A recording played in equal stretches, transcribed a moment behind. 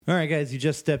All right, guys, you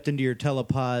just stepped into your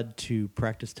telepod to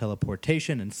practice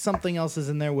teleportation, and something else is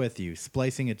in there with you,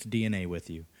 splicing its DNA with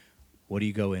you. What do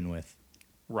you go in with?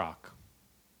 Rock.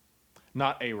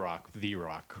 Not a rock, the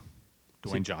rock.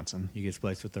 Dwayne Johnson. You get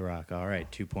spliced with the rock. All right,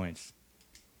 2 points.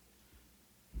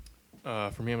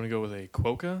 For me, I'm going to go with a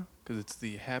quokka because it's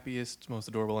the happiest, most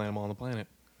adorable animal on the planet.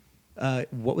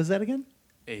 What was that again?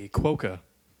 A quokka.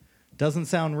 Doesn't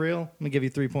sound real. I'm going to give you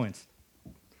 3 points.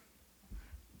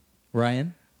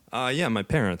 Ryan? Yeah, my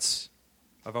parents.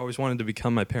 I've always wanted to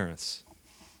become my parents.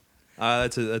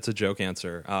 That's a joke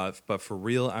answer. But for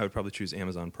real, I would probably choose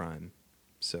Amazon Prime.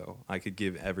 So I could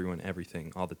give everyone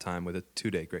everything all the time with a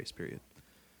 2-day grace period.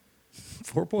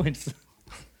 4 points.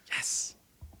 Yes.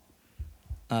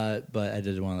 But I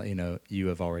did want to let you know you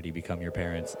have already become your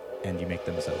parents, and you make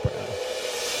them so proud.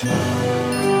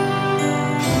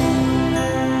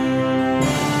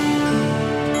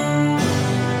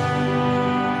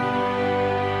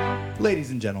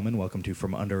 Ladies and gentlemen, welcome to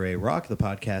From Under a Rock, the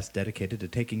podcast dedicated to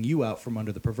taking you out from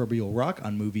under the proverbial rock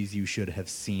on movies you should have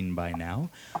seen by now.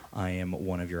 I am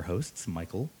one of your hosts,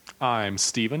 Michael. I'm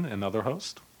Steven, another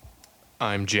host.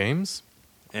 I'm James.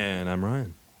 And I'm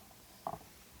Ryan.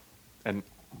 And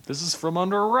this is From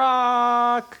Under a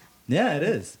Rock. Yeah, it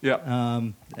is. Yeah.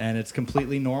 And it's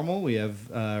completely normal. We have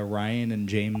Ryan and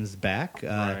James back.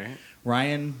 Right.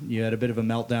 Ryan, you had a bit of a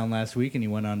meltdown last week, and you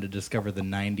went on to discover the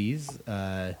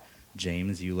 90s.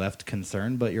 James, you left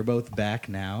concerned, but you're both back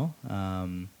now.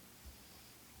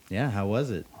 Yeah, how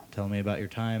was it? Tell me about your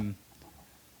time.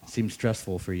 It seemed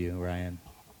stressful for you, Ryan.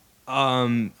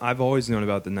 I've always known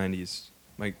about the 90s.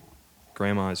 My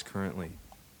grandma is currently.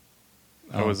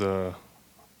 I was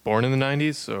born in the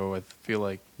 90s, so I feel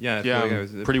like I feel like I I'm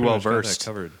was pretty well much got that versed.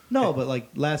 covered. No, but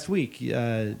like last week,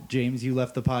 James, you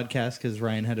left the podcast because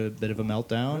Ryan had a bit of a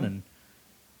meltdown, and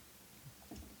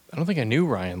I don't think I knew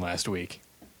Ryan last week.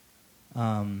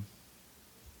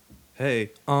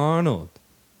 Hey, Arnold.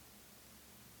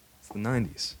 It's the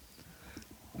 90s.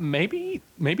 Maybe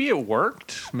it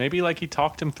worked. Maybe like he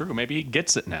talked him through. Maybe he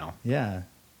gets it now. yeah.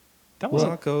 That was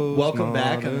Tacos, Welcome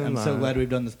back. I'm so Live. glad we've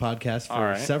done this podcast for All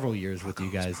right. several years with you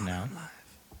guys now.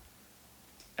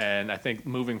 And I think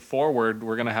moving forward,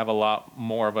 we're going to have a lot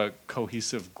more of a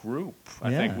cohesive group. I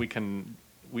Yeah. think we can,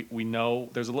 we know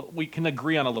there's a little, we can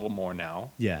agree on a little more now.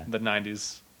 Yeah. The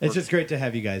 90s. It's just great to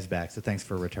have you guys back, so thanks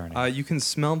for returning. You can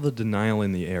smell the denial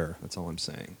in the air. That's all I'm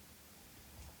saying.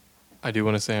 I do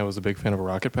want to say I was a big fan of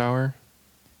Rocket Power.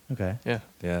 Okay. Yeah.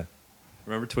 Yeah.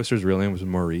 Remember Twister's real name was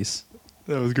Maurice?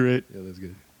 That was great. Yeah, that was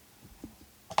good.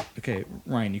 Okay,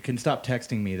 Ryan, you can stop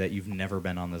texting me that you've never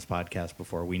been on this podcast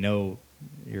before. We know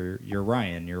you're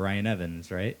Ryan. You're Ryan Evans,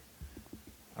 right?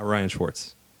 Ryan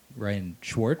Schwartz. Ryan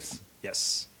Schwartz?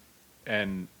 Yes.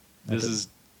 And this is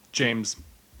James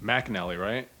McAnally,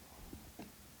 right?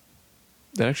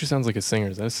 That actually sounds like a singer.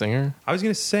 Is that a singer? I was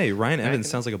going to say, Ryan Evans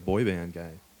sounds like a boy band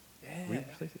guy.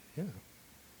 Yeah.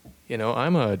 You know,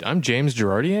 I'm James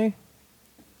Girardier.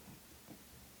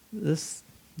 This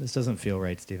doesn't feel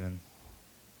right, Steven.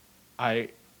 I'm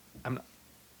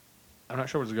not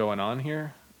sure what's going on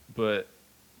here, but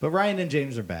Ryan and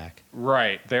James are back.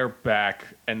 right, they're back.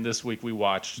 And this week we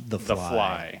watched The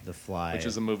Fly. The Fly. which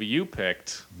is a movie you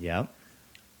picked, Yep.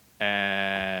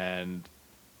 and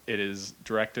it is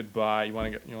directed by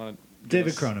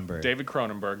David Cronenberg. David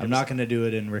Cronenberg. I'm not going to do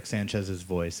it in Rick Sanchez's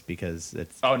voice because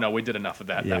it's... Oh no, we did enough of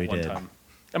that Yeah, we that one did. time.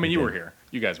 I mean, We you did. were here.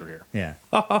 You guys were here. Yeah.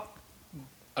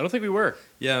 I don't think we were.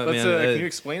 Yeah, Let's, man. can you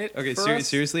explain it? Okay, for us?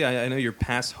 seriously, I know your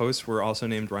past hosts were also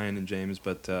named Ryan and James,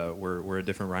 but we're a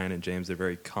different Ryan and James. They're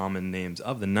very common names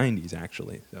of the 90s,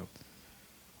 actually. So,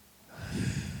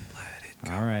 let it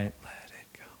go. All right. Let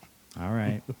it go. All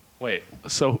right. Wait,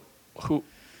 so who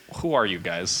are you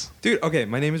guys? Dude, okay,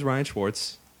 my name is Ryan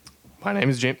Schwartz. My name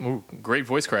is James. Ooh, great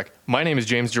voice crack. My name is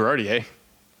James Girardier.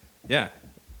 Yeah.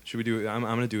 Should we do... I'm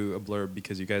going to do a blurb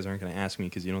because you guys aren't going to ask me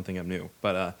because you don't think I'm new.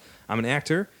 But I'm an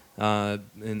actor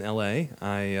in L.A.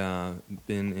 I've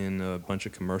been in a bunch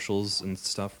of commercials and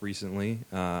stuff recently.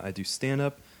 I do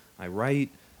stand-up. I write.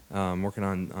 I'm working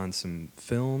on some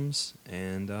films.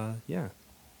 And, yeah.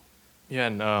 Yeah,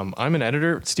 and I'm an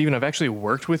editor. Steven, I've actually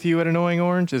worked with you at Annoying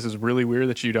Orange. This is really weird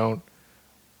that you don't,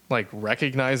 like,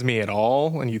 recognize me at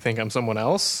all and you think I'm someone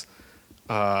else.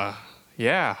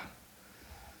 Yeah.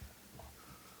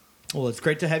 Well, it's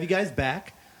great to have you guys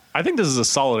back. I think this is a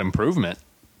solid improvement.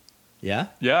 Yeah?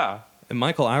 Yeah. And,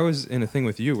 Michael, I was in a thing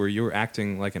with you where you were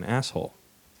acting like an asshole.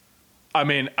 I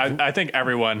mean, I think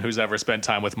everyone who's ever spent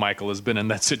time with Michael has been in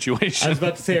that I situation. was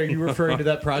about to say, are you referring to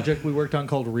that project we worked on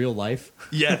called Real Life?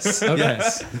 Yes. Okay.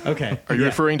 Yes. Okay. Are you Yeah.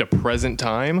 referring to present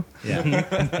time? Yeah.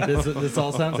 This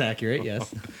all sounds accurate.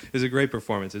 Yes. It's a great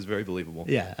performance. It's very believable.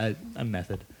 Yeah. I'm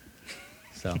method.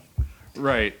 So.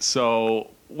 Right. So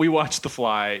we watched The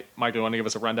Fly. Michael, you want to give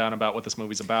us a rundown about what this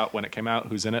movie's about, when it came out,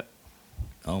 who's in it?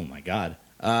 Oh my God.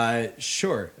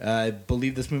 Sure. I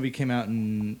believe this movie came out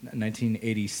in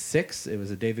 1986. It was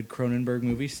a David Cronenberg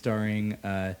movie starring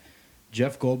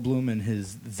Jeff Goldblum and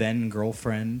his then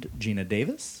girlfriend Gina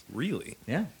Davis. Really?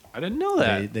 Yeah. I didn't know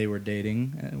that. They were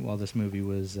dating while this movie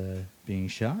was being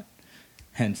shot.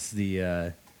 Hence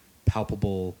the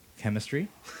palpable chemistry.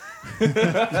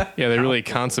 Yeah, they really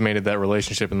consummated that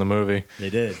relationship in the movie.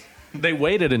 They did. They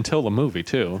waited until the movie,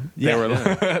 too.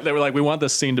 Yeah. They were like, we want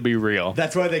this scene to be real.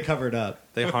 That's why they covered up.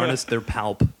 They harnessed their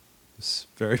palp. It's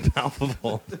very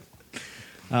palpable.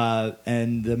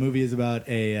 And the movie is about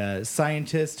a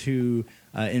scientist who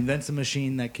invents a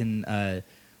machine that can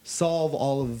solve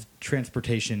all of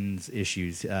transportation's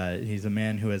issues. He's a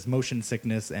man who has motion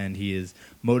sickness, and he is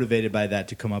motivated by that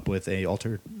to come up with a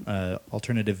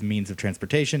alternative means of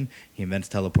transportation. He invents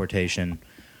teleportation.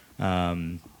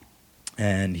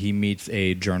 And he meets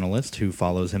a journalist who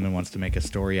follows him and wants to make a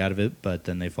story out of it, but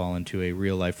then they fall into a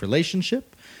real-life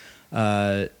relationship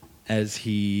as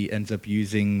he ends up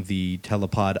using the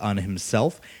telepod on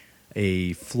himself.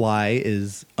 A fly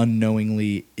is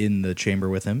unknowingly in the chamber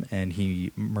with him, and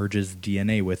he merges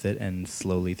DNA with it, and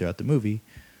slowly throughout the movie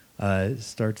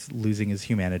starts losing his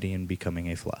humanity and becoming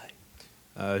a fly.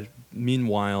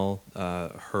 Meanwhile,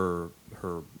 her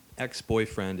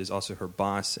ex-boyfriend is also her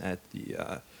boss at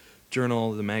the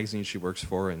journal, the magazine she works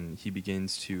for, and he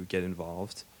begins to get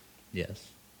involved. Yes.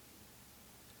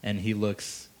 And he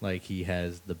looks like he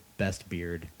has the best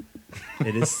beard.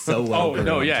 It is so well Oh, groomed.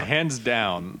 no, yeah, hands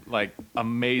down. Like,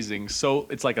 amazing. So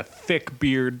it's like a thick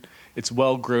beard. It's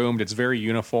well-groomed. It's very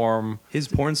uniform. His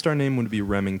porn star name would be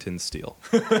Remington Steele.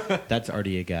 That's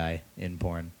already a guy in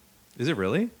porn. Is it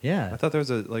really? Yeah. I thought there was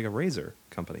a razor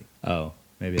company. Oh,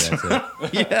 maybe that's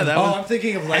it. Yeah, that I'm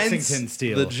thinking of Lexington hence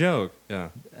Steel. the joke. Yeah.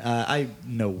 I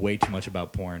know way too much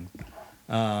about porn.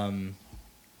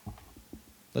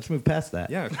 Let's move past that.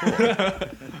 Yeah,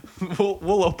 cool.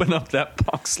 We'll open up that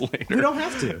box later. We don't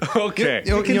have to. Okay.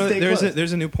 You can stay there's close.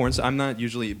 there's a new porn star. I'm not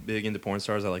usually big into porn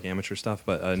stars. I like amateur stuff,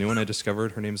 but a new one I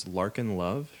discovered. Her name's Larkin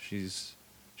Love. She's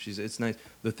it's nice.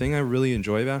 The thing I really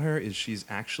enjoy about her is she's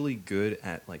actually good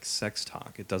at like sex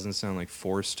talk. It doesn't sound like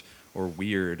forced or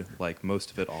weird like most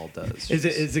of it all does. Is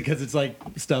it because it's like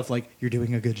stuff like you're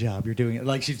doing a good job, you're doing it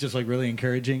like she's just like really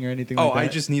encouraging or anything like that? I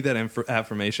just need that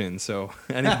affirmation, so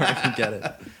anywhere I can get it.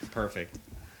 perfect.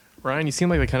 Ryan, you seem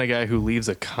like the kind of guy who leaves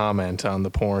a comment on the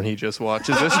porn he just watched.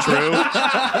 Is this true?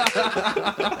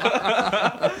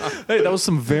 Hey, that was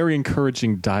some very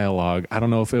encouraging dialogue. I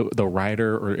don't know if the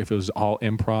writer or if it was all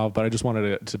improv, but I just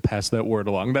wanted to pass that word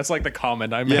along. That's like the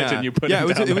comment I imagine you put Yeah,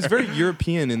 down it was there. very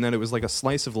European in that it was like a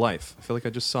slice of life. I feel like I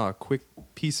just saw a quick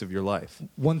piece of your life.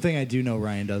 One thing I do know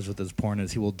Ryan does with his porn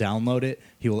is he will download it,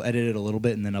 he will edit it a little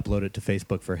bit, and then upload it to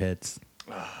Facebook for hits.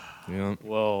 Yeah,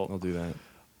 Well, I'll do that.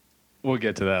 we'll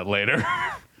get to that later.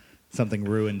 Something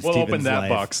ruined We'll Steven's open that life.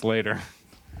 box later.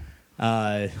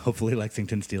 Hopefully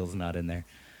Lexington Steel's not in there.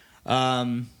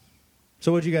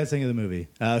 So what did you guys think of the movie?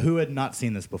 Who had not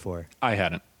seen this before? I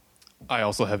hadn't. I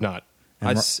also have not.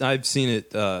 And I've seen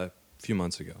it a few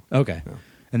months ago. Okay. Yeah.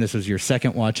 And this was your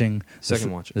second watching?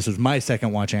 Second watching. This was my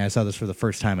second watching. I saw this for the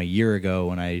first time a year ago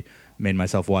when I made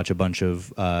myself watch a bunch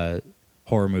of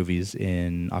horror movies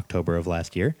in October of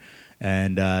last year.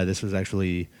 And this was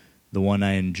actually the one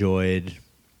I enjoyed.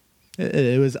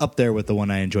 It was up there with the one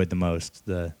I enjoyed the most,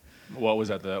 What was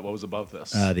what was above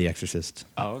this? The Exorcist.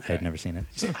 Oh, okay. I had never seen it.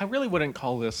 See, I really wouldn't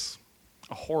call this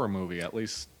a horror movie. At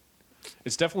least,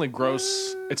 it's definitely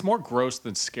gross. It's more gross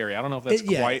than scary. I don't know if that's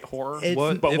Yeah, quite horror. it's-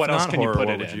 But if what else not can horror, you put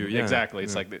what it would in? you- yeah, Exactly.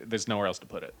 It's yeah. like there's nowhere else to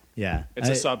put it. Yeah. It's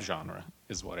a subgenre,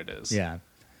 is what it is. Yeah.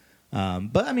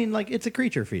 But I mean, like, it's a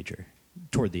creature feature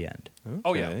toward the end.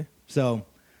 Oh, yeah. Okay. So,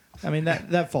 I mean,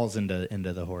 that falls into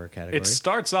the horror category. It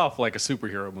starts off like a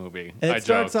superhero movie. It I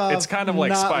starts joke. off It's kind of like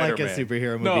not Spider-Man. like a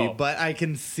superhero movie, No, but I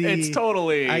can see it's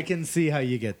totally. I can see how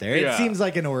you get there. It Yeah. seems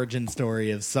like an origin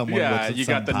story of someone. Yeah, with you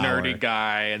some got the power. nerdy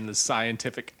guy and the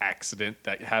scientific accident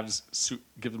that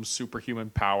gives him superhuman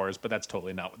powers, but that's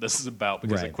totally not what this is about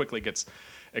because Right. it quickly gets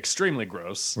extremely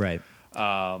gross. Right.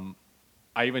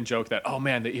 I even joke that, oh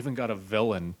man, they even got a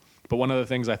villain. But one of the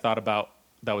things I thought about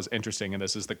that was interesting in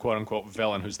this is the quote unquote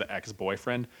villain, who's the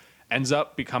ex-boyfriend, ends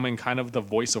up becoming kind of the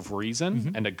voice of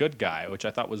reason and a good guy, which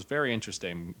I thought was very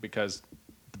interesting because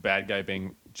the bad guy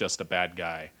being just a bad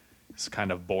guy is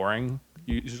kind of boring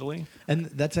usually. And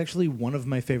that's actually one of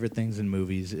my favorite things in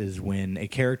movies is when a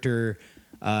character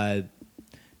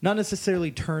not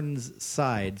necessarily turns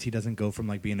sides. He doesn't go from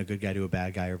like being a good guy to a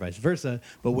bad guy or vice versa.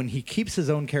 But when he keeps his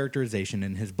own characterization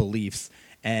and his beliefs,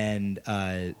 and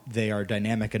they are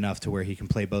dynamic enough to where he can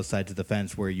play both sides of the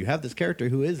fence, where you have this character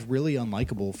who is really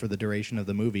unlikable for the duration of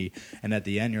the movie, and at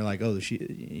the end you're like, oh,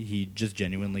 he just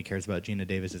genuinely cares about Gina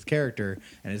Davis's character,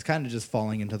 and is kind of just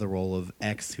falling into the role of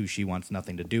X who she wants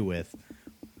nothing to do with.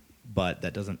 But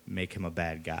that doesn't make him a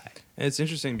bad guy. And it's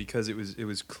interesting because it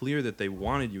was clear that they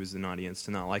wanted you as an audience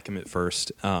to not like him at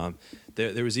first.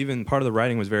 There was even part of the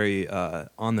writing was very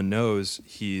on the nose.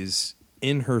 He's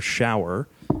in her shower,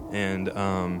 and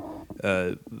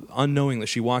unknowingly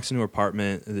she walks into her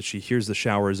apartment, that she hears the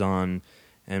showers on,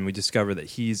 and we discover that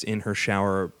he's in her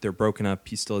shower. They're broken up.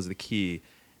 He still has the key.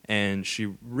 And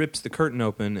she rips the curtain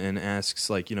open and asks,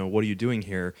 like, what are you doing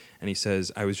here? And he says,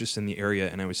 I was just in the area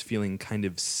and I was feeling kind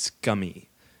of scummy.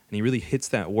 And he really hits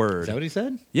that word. Is that what he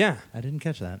said? Yeah. I didn't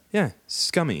catch that. Yeah,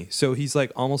 scummy. So he's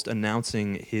like almost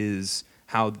announcing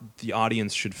how the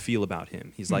audience should feel about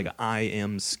him. He's like, I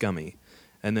am scummy.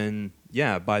 And then,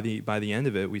 yeah, by the end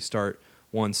of it, we start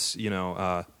once,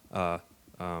 what's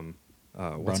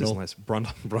his last?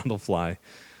 Brundlefly.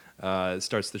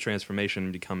 Starts the transformation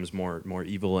and becomes more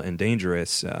evil and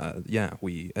dangerous.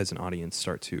 We as an audience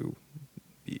start to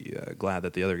be glad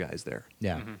that the other guy's there.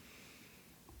 Yeah. Mm-hmm.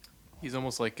 He's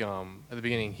almost like at the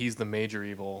beginning he's the major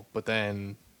evil, but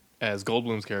then as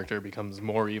Goldblum's character becomes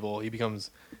more evil, he becomes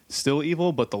still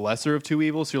evil, but the lesser of two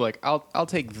evils. So you're like, I'll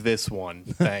take this one,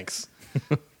 thanks.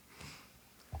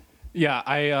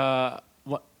 Yeah,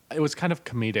 it was kind of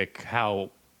comedic how,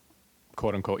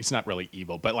 quote unquote, he's not really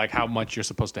evil, but like how much you're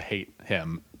supposed to hate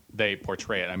him. They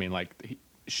portray it. I mean, like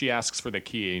she asks for the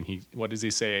key, and what does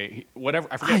he say? Whatever,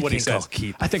 I forget what he says.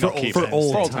 I think I'll keep it for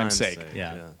old time's sake.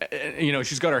 Yeah.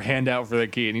 She's got her hand out for the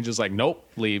key, and he's just like, nope,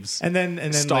 leaves. And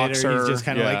then stalks later her. he's just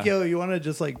kind of like, yo, you want to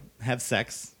just like have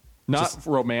sex? Not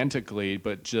romantically,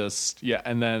 but just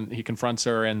And then he confronts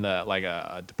her in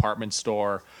a department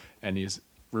store, and he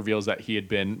reveals that he had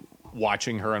been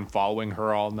watching her and following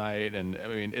her all night. And I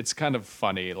mean, it's kind of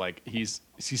funny. Like he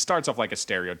starts off like a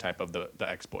stereotype of the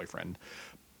ex-boyfriend,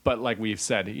 but like we've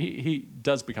said, he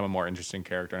does become a more interesting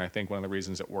character. And I think one of the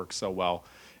reasons it works so well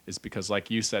is because, like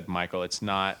you said, Michael, it's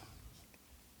not.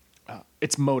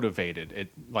 It's motivated.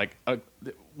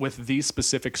 With these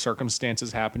specific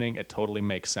circumstances happening, it totally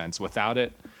makes sense. Without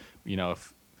it,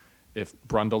 if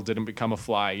Brundle didn't become a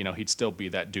fly, he'd still be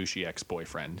that douchey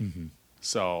ex-boyfriend. Mm-hmm.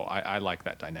 So I like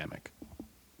that dynamic.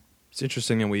 It's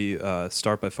interesting that we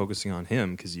start by focusing on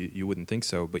him because you wouldn't think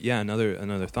so. But yeah,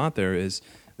 another thought there is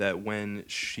that when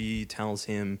she tells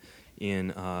him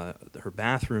in her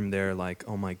bathroom there, like,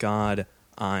 oh my God,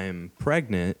 I'm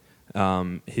pregnant,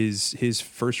 his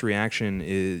first reaction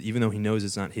is, even though he knows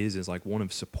it's not his, is like one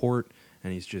of support.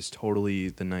 And he's just totally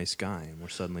the nice guy. And we're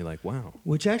suddenly like, wow.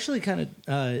 Which actually kind of,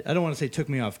 I don't want to say took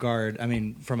me off guard. I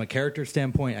mean, from a character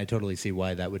standpoint, I totally see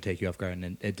why that would take you off guard.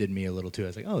 And it did me a little too. I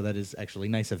was like, oh, that is actually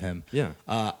nice of him. Yeah.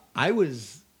 I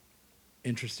was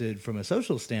interested from a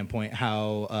social standpoint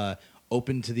how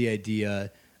open to the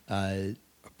idea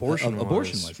abortion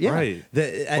was. Yeah. Right.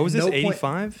 What was this,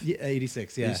 85? Yeah,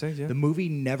 86, yeah. 86, yeah. The movie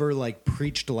never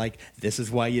preached this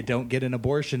is why you don't get an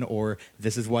abortion or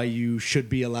this is why you should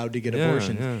be allowed to get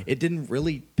abortions. Yeah. It didn't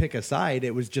really pick a side.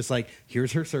 It was just like,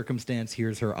 here's her circumstance,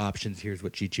 here's her options, here's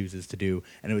what she chooses to do.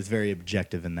 And it was very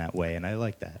objective in that way, and I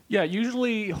like that. Yeah,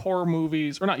 usually horror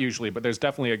movies, or not usually, but there's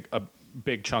definitely a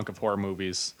big chunk of horror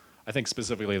movies, I think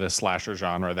specifically the slasher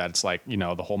genre, that's like,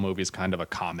 the whole movie is kind of a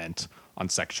comment on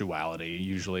sexuality.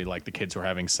 Usually, like, the kids who are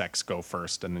having sex go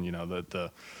first, and then,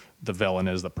 the villain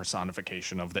is the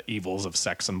personification of the evils of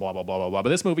sex and blah, blah, blah, blah, blah. But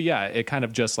this movie, yeah, it kind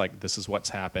of just, like, this is what's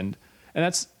happened. And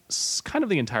that's kind of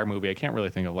the entire movie. I can't really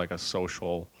think of, like, a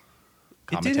social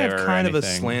commentary. It did have kind of a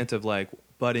anything. slant of, like,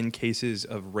 but in cases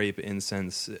of rape,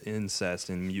 incest,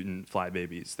 and mutant fly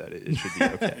babies, that it should be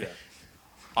okay. Yeah.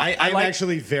 I'm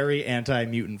actually very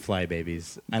anti-mutant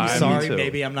flybabies. I'm Me sorry, too.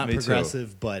 maybe I'm not Me too.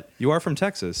 progressive, but You are from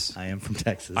Texas. I am from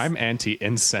Texas. I'm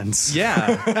anti-incense. Yeah.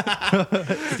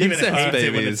 even Incest hates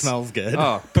it when it babies. smells good.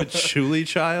 Oh, patchouli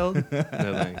child? No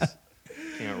thanks.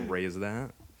 Can't raise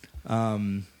that.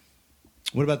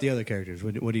 What about the other characters?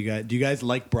 What do you guys? Do you guys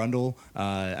like Brundle?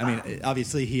 I mean,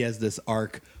 obviously he has this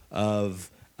arc of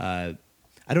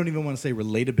I don't even want to say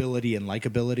relatability and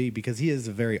likability because he is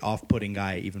a very off-putting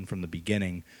guy even from the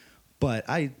beginning. But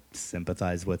I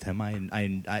sympathize with him.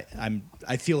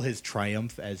 I feel his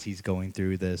triumph as he's going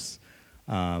through this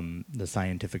the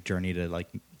scientific journey to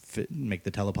make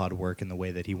the telepod work in the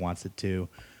way that he wants it to.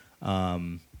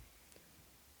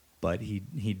 But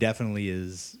he definitely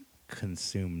is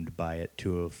consumed by it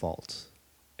to a fault.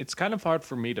 It's kind of hard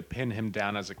for me to pin him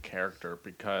down as a character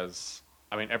because,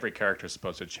 I mean, every character is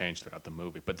supposed to change throughout the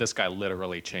movie, but this guy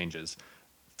literally changes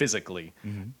physically.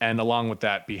 And along with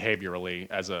that, behaviorally,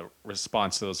 as a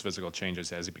response to those physical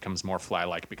changes, as he becomes more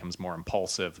fly-like, becomes more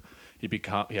impulsive,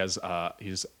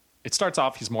 it starts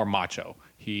off, he's more macho.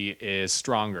 He is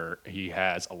stronger. He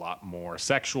has a lot more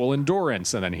sexual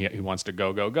endurance, and then he wants to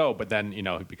go, go, go. But then, you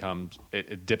know,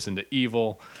 it dips into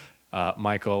evil.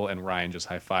 Michael and Ryan just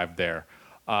high-fived there.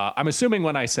 I'm assuming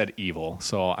when I said evil,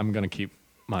 so I'm going to keep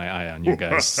my eye on you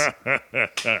guys.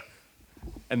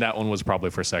 And that one was probably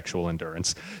for sexual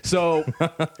endurance. So,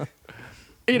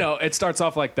 you know, it starts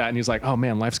off like that, and he's like, oh,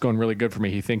 man, life's going really good for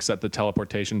me. He thinks that the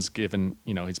teleportation's given,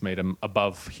 you know, he's made him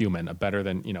above human, a better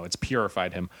than, you know, it's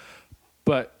purified him.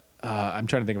 But I'm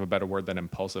trying to think of a better word than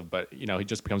impulsive, but, you know, he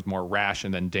just becomes more rash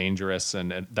and then dangerous,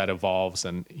 and that evolves,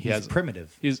 and He's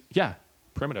primitive.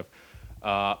 Primitive.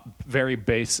 Very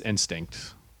base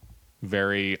instinct.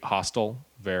 Very hostile.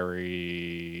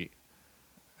 Very...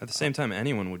 At the same time,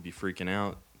 anyone would be freaking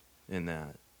out in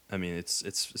that. I mean, it's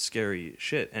scary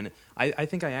shit. And I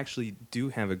think I actually do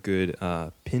have a good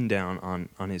pin down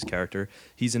on his character.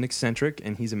 He's an eccentric,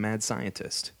 and he's a mad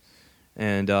scientist.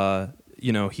 And,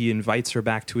 you know, he invites her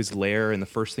back to his lair, and the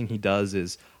first thing he does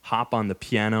is hop on the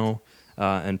piano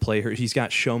and play her. He's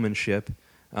got showmanship.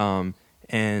 And,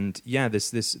 yeah,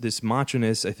 this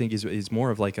macho-ness, I think, is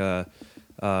more of like a...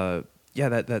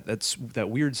 that's that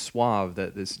weird suave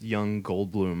that this young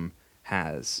Goldblum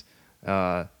has.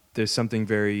 There's something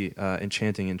very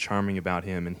enchanting and charming about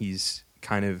him, and he's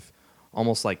kind of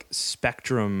almost like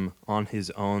Spectrum on his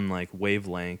own like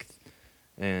wavelength.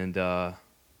 And I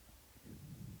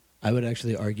would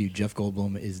actually argue Jeff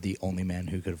Goldblum is the only man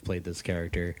who could have played this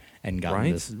character and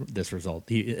gotten Right? this result.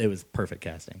 It was perfect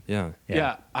casting. yeah.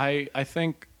 Yeah, I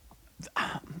think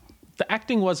the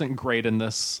acting wasn't great in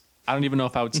this. I don't even know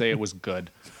if I would say it was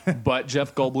good, but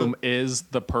Jeff Goldblum is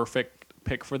the perfect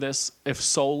pick for this. If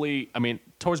solely, I mean,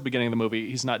 towards the beginning of the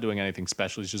movie, he's not doing anything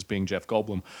special. He's just being Jeff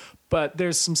Goldblum. But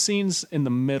there's some scenes in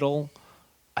the middle,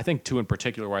 I think two in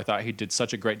particular, where I thought he did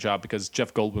such a great job because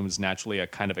Jeff Goldblum is naturally a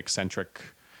kind of eccentric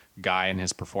guy in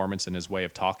his performance and his way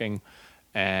of talking.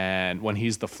 And when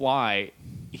he's the Fly,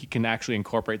 he can actually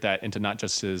incorporate that into not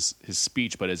just his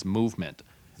speech, but his movement.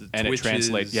 And twitches, it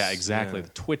translates, yeah, exactly. yeah.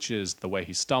 The twitches, the way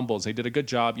he stumbles. He did a good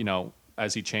job, you know,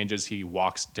 as he changes, he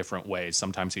walks different ways.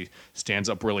 Sometimes he stands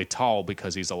up really tall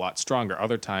because he's a lot stronger.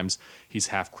 Other times he's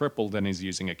half crippled and he's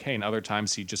using a cane. Other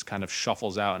times he just kind of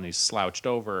shuffles out and he's slouched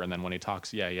over. And then when he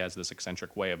talks, yeah, he has this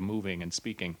eccentric way of moving and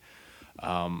speaking.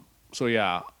 So,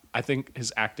 yeah, I think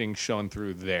his acting shone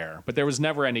through there. But there was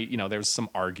never any, you know, there was some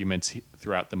arguments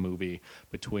throughout the movie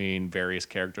between various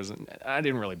characters. And I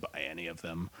didn't really buy any of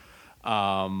them.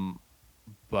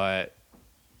 But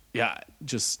yeah,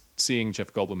 just seeing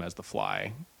Jeff Goldblum as the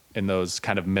Fly in those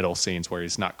kind of middle scenes where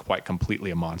he's not quite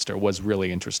completely a monster was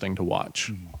really interesting to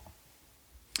watch.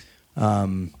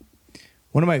 One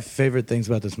of my favorite things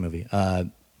about this movie,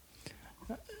 I'm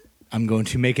going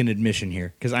to make an admission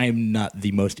here because I am not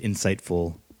the most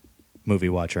insightful movie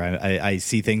watcher. I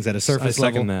see things at a surface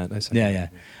level. Yeah.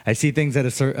 I see things at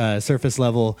a surface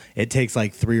level. It takes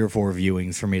like 3 or 4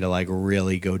 viewings for me to like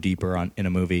really go deeper in a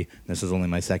movie. This is only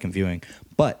my second viewing,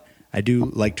 but I do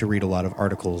like to read a lot of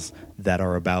articles that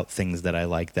are about things that I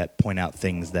like, that point out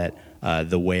things that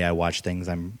the way I watch things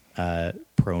I'm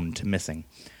prone to missing.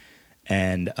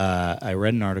 And I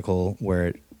read an article where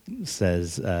it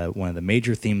says one of the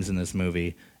major themes in this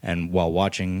movie, and while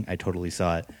watching, I totally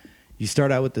saw it. You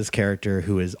start out with this character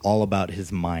who is all about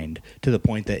his mind to the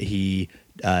point that he,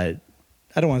 I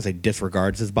don't want to say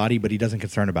disregards his body, but he doesn't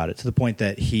concern about it to the point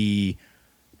that he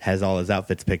has all his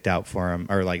outfits picked out for him,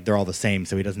 or like they're all the same,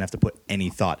 so he doesn't have to put any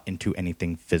thought into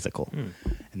anything physical.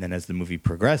 And then as the movie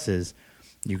progresses,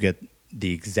 you get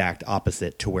the exact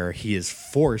opposite, to where he is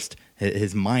forced,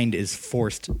 his mind is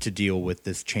forced to deal with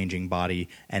this changing body,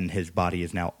 and his body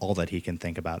is now all that he can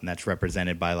think about. And that's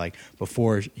represented by, like,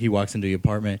 before he walks into the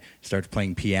apartment, starts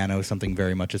playing piano, something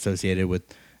very much associated with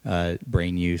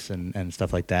brain use and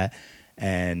stuff like that.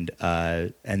 And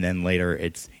then later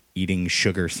it's eating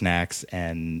sugar snacks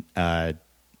and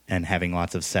having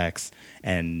lots of sex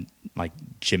and like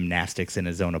gymnastics in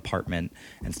his own apartment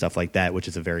and stuff like that, which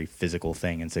is a very physical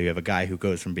thing. And so you have a guy who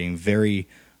goes from being very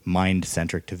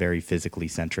mind-centric to very physically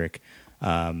centric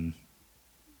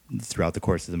throughout the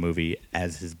course of the movie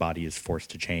as his body is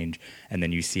forced to change. And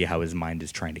then you see how his mind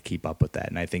is trying to keep up with that.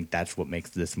 And I think that's what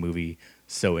makes this movie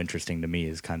so interesting to me,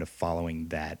 is kind of following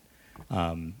that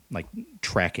like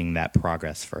tracking that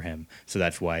progress for him. So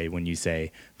that's why when you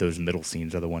say those middle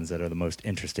scenes are the ones that are the most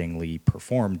interestingly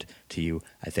performed to you,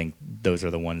 I think those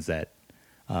are the ones that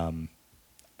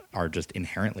are just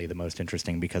inherently the most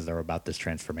interesting because they're about this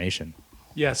transformation.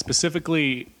 Yeah,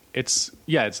 specifically, it's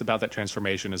about that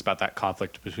transformation. It's about that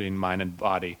conflict between mind and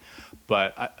body.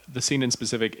 But the scene in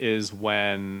specific is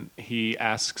when he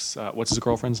asks, what's his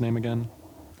girlfriend's name again?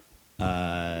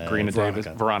 Karina Davis.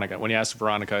 Veronica. When he asks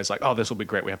Veronica, he's like, oh, this will be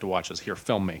great. We have to watch this. Here,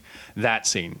 film me. That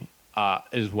scene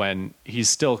is when he's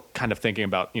still kind of thinking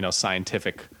about,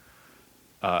 scientific,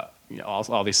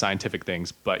 all these scientific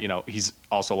things. But, he's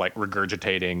also like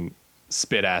regurgitating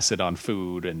spit acid on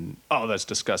food and, oh, that's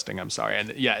disgusting. I'm sorry.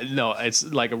 And it's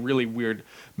like a really weird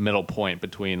middle point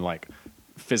between like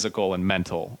physical and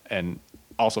mental and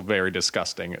also very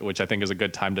disgusting, which I think is a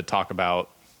good time to talk about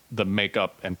the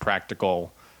makeup and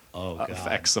practical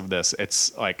effects of this.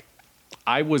 It's like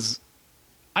I've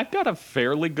got a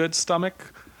fairly good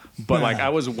stomach, but like I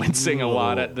was wincing a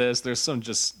lot at this. There's some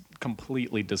just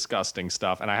completely disgusting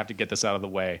stuff, and I have to get this out of the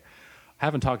way. I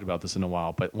haven't talked about this in a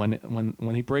while, but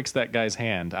when he breaks that guy's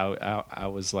hand, I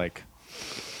was like,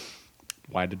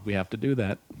 why did we have to do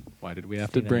that? Why did we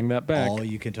have to bring that back? All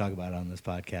you can talk about on this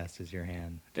podcast is your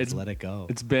hand. Just let it go.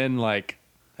 It's been like,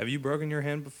 have you broken your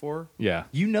hand before? Yeah.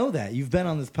 You know that. You've been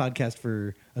on this podcast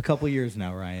for a couple years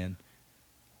now, Ryan.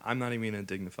 I'm not even going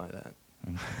to dignify that.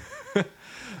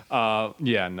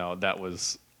 That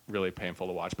was really painful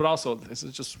to watch. But also, this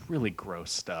is just really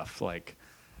gross stuff. Like,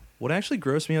 what actually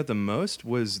grossed me out the most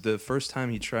was the first time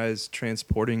he tries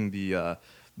transporting the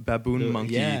baboon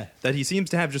monkey that he seems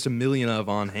to have just a million of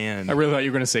on hand. I really thought you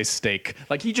were going to say steak.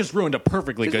 Like, he just ruined a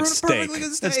perfectly good steak.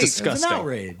 That's disgusting. It's an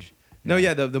outrage. No,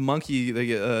 the monkey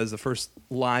is the first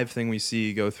live thing we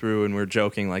see go through, and we're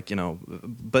joking,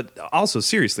 but also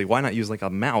seriously, why not use like a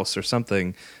mouse or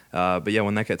something? But yeah,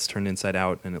 when that gets turned inside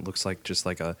out and it looks like just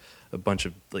like a bunch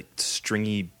of like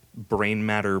stringy brain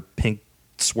matter, pink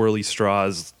swirly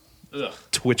straws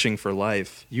twitching for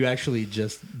life. You actually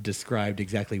just described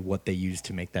exactly what they used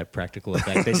to make that practical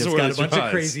effect. They just got a bunch of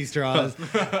crazy straws,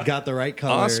 got the right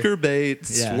color. Oscar bait,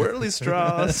 swirly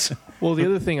straws. Well, the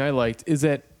other thing I liked is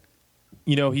that,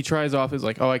 he tries off as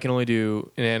like, oh, I can only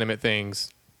do inanimate things.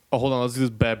 Oh, hold on, let's do this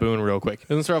baboon real quick.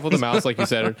 Doesn't start off with a mouse, like you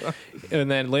said. And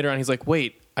then later on, he's like,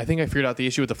 wait, I think I figured out the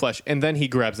issue with the flesh. And then he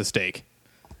grabs a steak.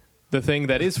 The thing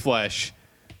that is flesh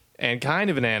and kind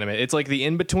of inanimate. It's like the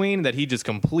in-between that he just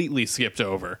completely skipped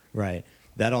over. Right.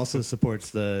 That also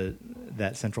supports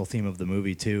that central theme of the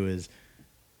movie, too, is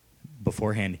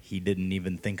beforehand, he didn't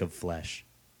even think of flesh.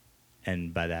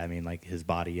 And by that, I mean, like, his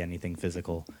body, anything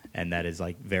physical. And that is,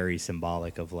 like, very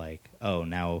symbolic of, like, oh,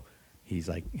 now he's,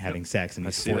 like, having sex and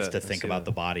he's forced to think about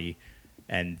the body.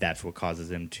 And that's what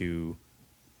causes him to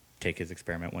take his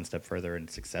experiment one step further and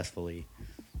successfully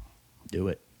do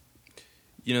it.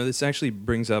 This actually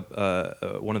brings up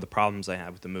one of the problems I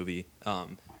have with the movie.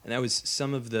 And that was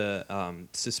some of the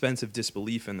suspense of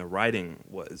disbelief in the writing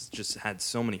had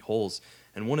so many holes.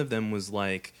 And one of them was,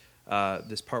 like,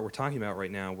 this part we're talking about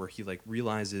right now where he like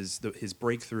realizes his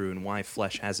breakthrough and why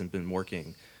flesh hasn't been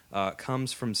working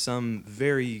comes from some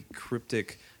very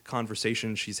cryptic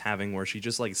conversation she's having where she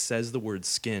just like says the word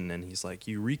skin and he's like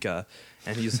eureka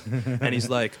and he's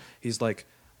like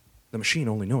the machine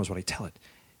only knows what I tell it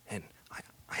and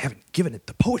I haven't given it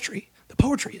the poetry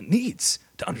it needs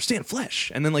to understand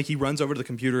flesh. And then like he runs over to the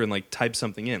computer and like types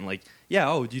something in like,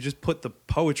 you just put the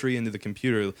poetry into the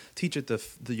computer, teach it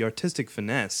the artistic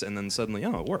finesse, and then suddenly,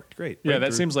 it worked. Great. Yeah,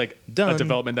 that seems like a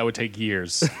development that would take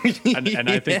years. And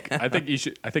I think you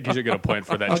should get a point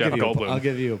for that, Jeff Goldblum. I'll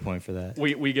give you a point for that.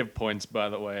 We give points, by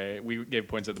the way. We gave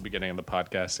points at the beginning of the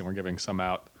podcast, and we're giving some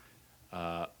out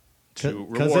to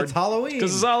reward. Because it's Halloween.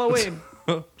 Because it's Halloween.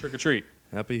 Trick or treat.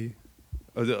 Happy.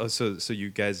 So you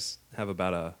guys have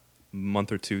about a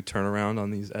month or two turnaround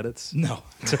on these edits? No.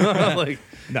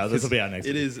 No, this will be out next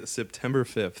week. It is September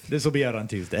 5th. This will be out on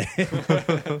Tuesday.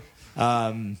 It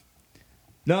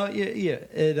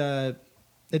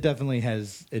definitely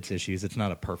has its issues. It's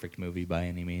not a perfect movie by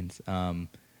any means. And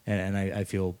I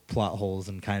feel plot holes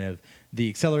and kind of the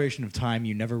acceleration of time,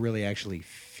 you never really actually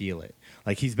feel it.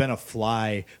 Like, he's been a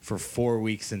fly for 4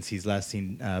 weeks since he's last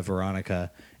seen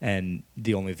Veronica, and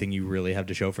the only thing you really have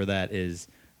to show for that is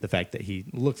the fact that he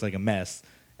looks like a mess,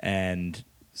 and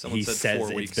Someone he said says 4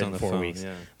 it's weeks been on the 4 phone, weeks.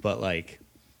 yeah. But, like,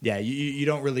 you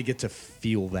don't really get to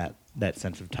feel that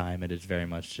sense of time. It is very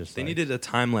much just They like, needed a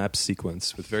time-lapse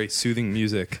sequence with very soothing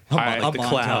music. A like the montage.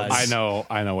 clouds.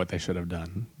 I know what they should have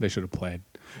done. They should have played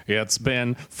It's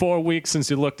been 4 weeks since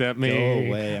you looked at me. Go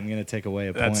away. I'm going to take away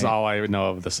a point. That's all I know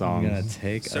of the I'm song. going to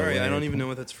take Sorry, away I don't a even point. know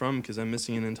what that's from because I'm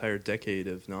missing an entire decade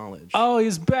of knowledge. Oh,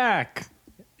 he's back.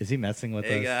 Is he messing with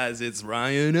Hey us? guys, it's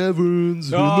Ryan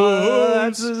Evans. Oh,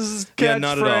 that's his catchphrase. Yeah,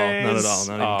 not at all. Not at all.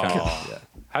 Not even Oh. yeah.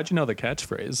 How'd you know the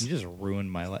catchphrase? You just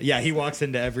ruined my life. Yeah, he walks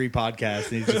into every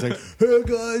podcast and he's just like, "Hey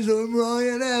guys, I'm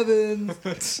Ryan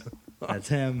Evans." That's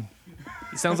him.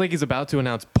 He sounds like he's about to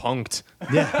announce Punked.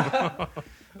 Yeah.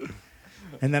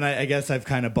 And then I guess I've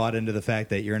kind of bought into the fact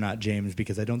that you're not James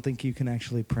because I don't think you can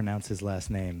actually pronounce his last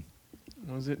name.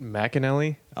 Was it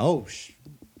McAnally? Oh,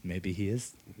 maybe he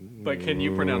is. But can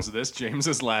you pronounce this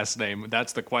James's last name?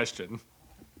 That's the question.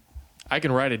 I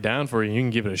can write it down for you. You can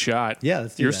give it a shot. Yeah,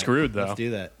 let's do You're that. screwed, though. Let's do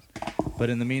that. But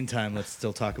in the meantime, let's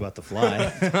still talk about The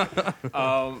Fly.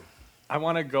 I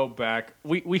want to go back.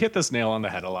 We hit this nail on the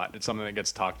head a lot. It's something that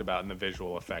gets talked about in the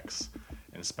visual effects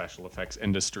and special effects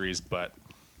industries. But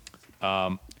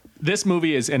this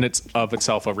movie is in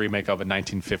itself a remake of a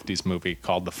 1950s movie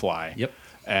called The Fly. Yep.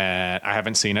 And I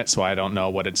haven't seen it, so I don't know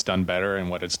what it's done better and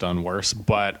what it's done worse.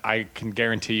 But I can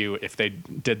guarantee you, if they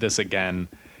did this again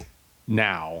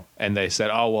now and they said,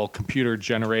 "Oh well, computer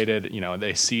generated,"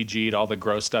 they CG'd all the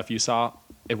gross stuff you saw,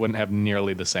 it wouldn't have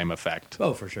nearly the same effect.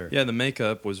 Oh, for sure. Yeah, the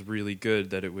makeup was really good.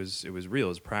 That it was real. It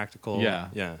was practical. Yeah.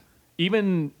 Yeah.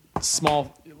 Even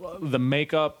the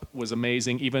makeup was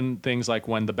amazing. Even things like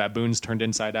when the baboons turned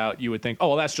inside out, you would think, oh,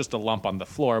 well, that's just a lump on the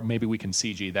floor. Maybe we can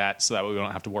CG that so that we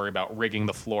don't have to worry about rigging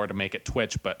the floor to make it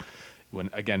twitch, but it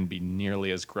wouldn't, again, be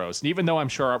nearly as gross. And even though I'm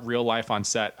sure real life on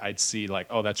set, I'd see like,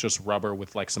 oh, that's just rubber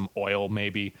with like some oil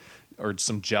maybe or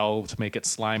some gel to make it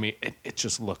slimy. It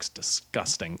just looks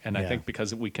disgusting. And I Yeah. think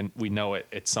because we know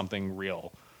it's something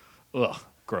real. Ugh,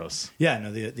 gross. Yeah,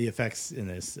 no, the effects in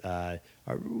this are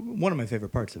one of my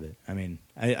favorite parts of it. I mean,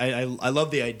 I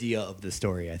love the idea of the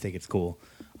story. I think it's cool.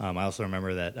 I also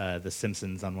remember that The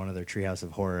Simpsons on one of their Treehouse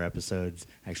of Horror episodes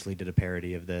actually did a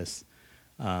parody of this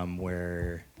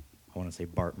where I want to say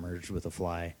Bart merged with a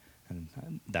fly.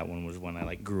 And that one was one I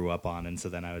like grew up on. And so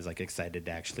then I was like excited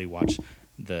to actually watch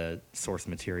the source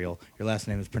material. Your last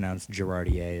name is pronounced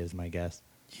Girardier is my guess.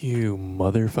 You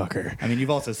motherfucker. I mean, you've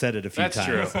also said it a few That's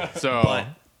times. true. So, But-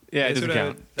 yeah, it That's doesn't what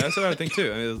count. that's what I think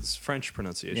too. I mean, it's French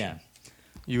pronunciation. Yeah.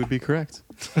 You would be correct.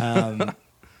 Going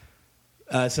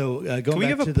Can we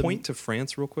back give to a the point to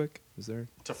France real quick? Is there?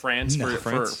 To France, No. for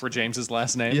France. for James's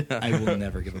last name. I will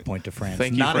never give a point to France.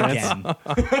 Thank you, Not France.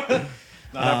 again.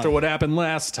 Not after what happened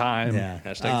last time. Yeah.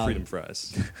 Hashtag freedom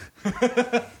fries.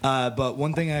 But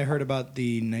one thing I heard about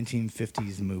the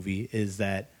 1950s movie is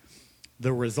that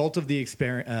the result of the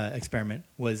experiment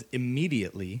was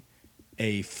immediately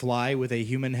a fly with a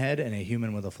human head and a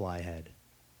human with a fly head.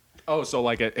 Oh, so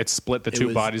like it split the It two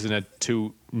was- bodies into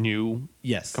two new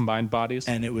Yes. combined bodies?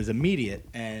 And it was immediate.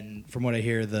 And from what I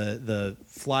hear, the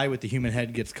fly with the human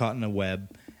head gets caught in a web,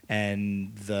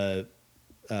 and the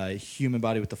human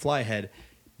body with the fly head,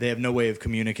 they have no way of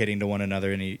communicating to one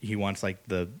another, and he wants like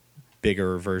the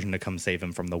bigger version to come save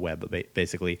him from the web,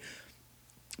 basically.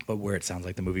 But where it sounds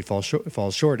like the movie falls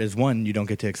short is, one, you don't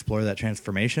get to explore that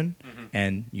transformation,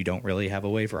 and you don't really have a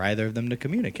way for either of them to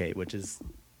communicate, which is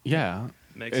Yeah.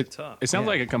 Makes it tough. It sounds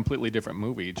Yeah. like a completely different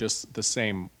movie, just the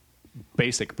same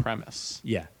basic premise,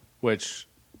 yeah, which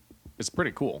is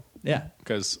pretty cool. yeah.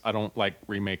 Because I don't like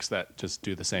remakes that just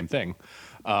do the same thing.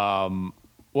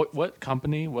 What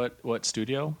company, what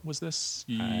studio was this?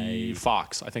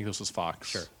 Fox. I think this was Fox.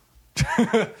 Sure.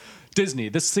 Disney.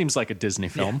 This seems like a Disney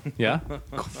film. Yeah.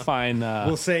 Fine.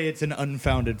 We'll say it's an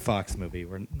unfounded Fox movie.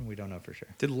 We don't know for sure.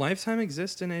 Did Lifetime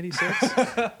exist in '86?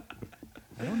 I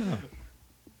don't know.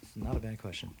 Not a bad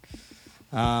question.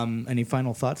 Any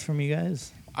final thoughts from you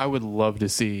guys? I would love to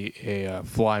see a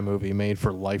Fly movie made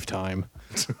for Lifetime.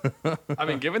 I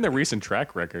mean, given the recent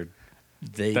track record,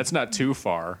 that's not too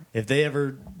far. If they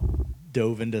ever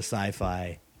dove into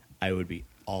sci-fi, I would be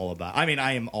all about. I mean,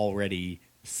 I am already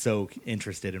so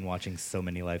interested in watching so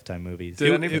many Lifetime movies.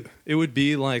 It would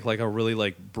be like a really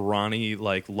like brawny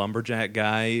like lumberjack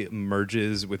guy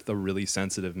merges with a really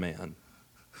sensitive man.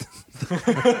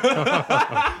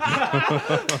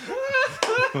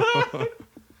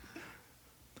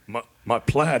 My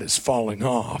plaid is falling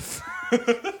off.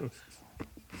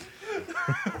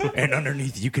 And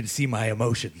underneath, you can see my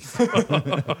emotions.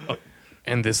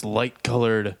 And this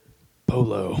light-colored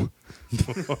polo.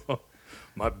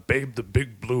 My Babe the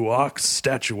Big Blue Ox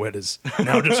statuette is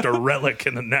now just a relic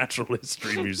in the Natural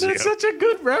History Museum. That's such a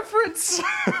good reference.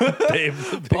 Babe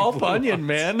the Big Paul Blue Bunyan,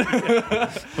 man.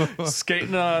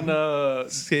 Skating on a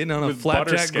with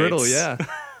butter flapjack griddle. skates.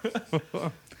 Yeah.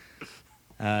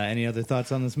 Any other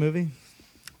thoughts on this movie?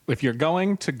 if you're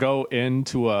going to go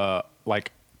into a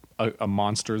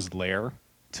monster's lair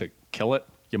to kill it,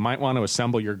 you might want to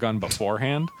assemble your gun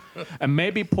beforehand and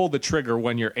maybe pull the trigger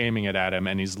when you're aiming it at him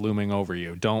and he's looming over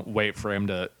you. Don't wait for him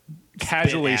to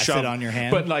casually acid shove on your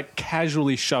hand? but like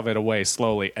casually shove it away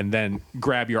slowly and then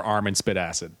grab your arm and spit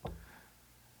acid.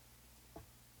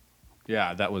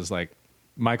 Yeah, that was like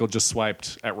Michael just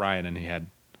swiped at Ryan and he had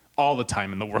all the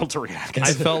time in the world to react.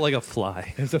 I felt like a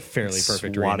fly. It's a fairly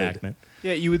perfect Swatted. reenactment.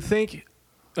 Yeah, you would think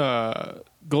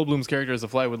Goldblum's character as a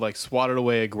fly would like swat it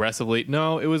away aggressively.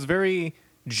 No, it was very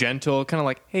gentle, kind of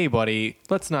like, "Hey, buddy,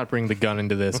 let's not bring the gun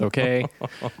into this, okay?"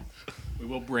 We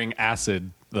will bring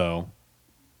acid, though.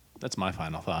 That's my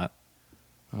final thought.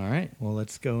 All right. Well,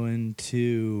 let's go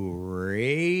into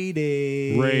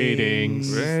ratings.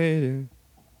 Ratings.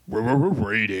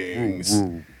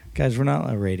 Guys, we're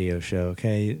not a radio show,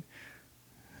 okay?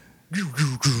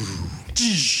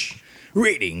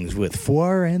 Ratings with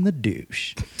Four and the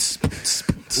Douche.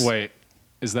 Wait,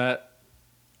 is that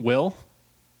Will?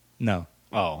 No.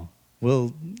 Oh.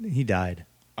 Well, he died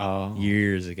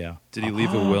years ago. Did he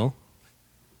leave a will?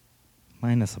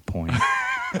 Minus a point.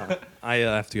 I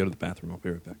have to go to the bathroom. I'll be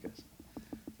right back, guys.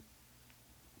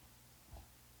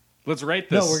 Let's rate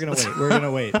this. No, we're going to wait. We're going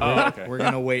to wait. okay. We're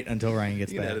going to wait until Ryan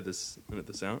gets You can back. edit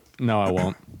this out. No, I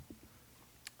won't.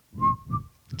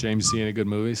 James, see any good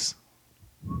movies?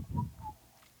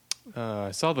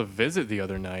 I saw The Visit the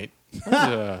other night.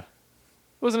 It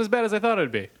wasn't as bad as I thought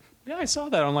it'd be. Yeah, I saw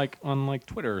that on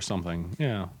Twitter or something.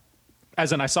 Yeah.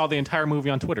 As in, I saw the entire movie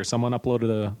on Twitter. Someone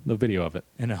uploaded the video of it.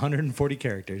 And 140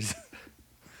 characters.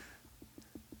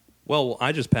 Well,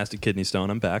 I just passed a kidney stone.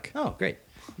 I'm back. Oh, great.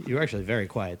 You were actually very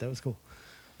quiet. That was cool.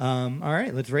 All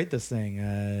right, let's rate this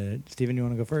thing. Steven, you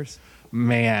want to go first?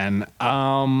 Man,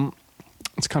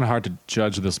 it's kind of hard to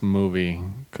judge this movie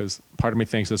because part of me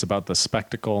thinks it's about the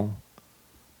spectacle.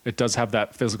 It does have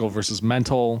that physical versus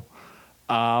mental.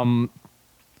 But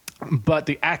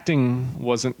the acting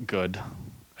wasn't good,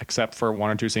 except for one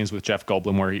or two scenes with Jeff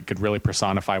Goldblum where he could really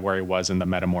personify where he was in the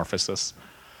metamorphosis.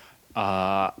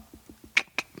 The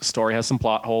story has some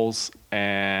plot holes, and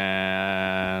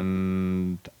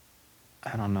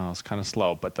I don't know, it's kind of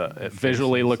slow, but it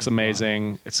visually looks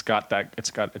amazing. It's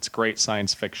great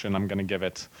science fiction. I'm going to give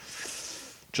it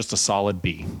just a solid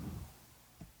B.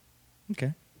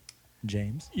 Okay.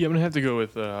 James? Yeah, I'm gonna have to go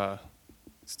with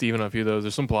Steven on a few of those.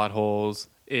 There's some plot holes.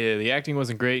 The acting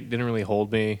wasn't great. Didn't really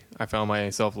hold me. I found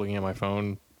myself looking at my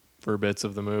phone for bits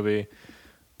of the movie.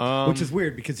 Which is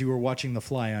weird because you were watching The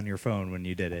Fly on your phone when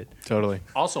you did it. Totally.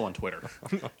 Also on Twitter.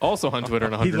 Also on Twitter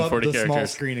and He loved 140 the characters. small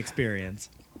screen experience.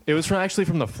 It was actually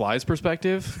from the Fly's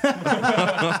perspective.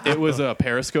 It was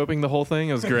periscoping the whole thing.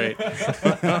 It was great.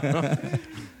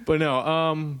 But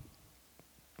no,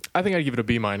 I think I'd give it a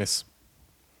B-.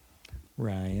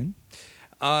 Ryan?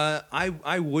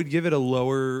 I would give it a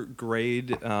lower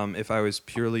grade if I was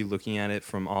purely looking at it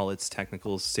from all its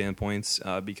technical standpoints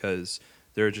because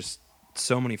there are just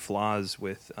so many flaws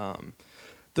with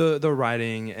the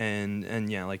writing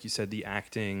and yeah, like you said, the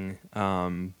acting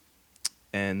and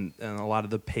a lot of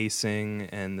the pacing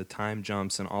and the time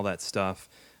jumps and all that stuff.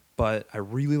 But I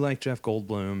really like Jeff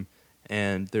Goldblum,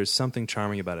 and there's something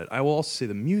charming about it. I will also say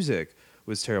the music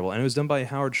was terrible, and it was done by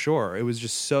Howard Shore. It was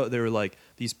just there were like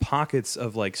these pockets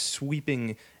of like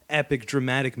sweeping epic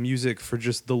dramatic music for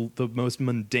just the most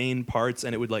mundane parts,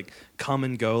 and it would like come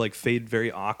and go, like fade very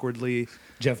awkwardly.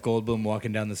 Jeff Goldblum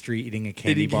walking down the street eating a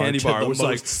candy Eating bar candy to bar the was most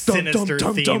like sinister dum,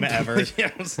 dum, theme dum, dum. ever. Yeah,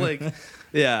 it was like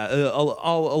a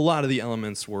lot of the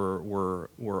elements were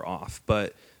off,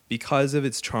 but because of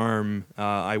its charm,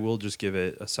 I will just give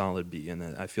it a solid B, and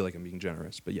I feel like I'm being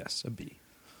generous, but yes, a B.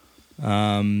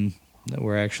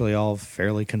 We're actually all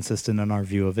fairly consistent in our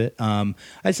view of it.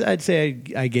 I'd say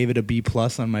I gave it a B+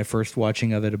 on my first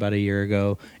watching of it about a year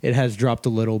ago. It has dropped a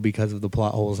little because of the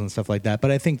plot holes and stuff like that,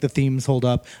 but I think the themes hold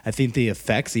up. I think the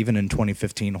effects, even in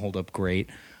 2015, hold up great.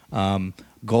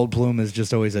 Goldblum is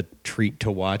just always a treat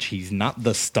to watch. He's not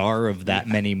the star of that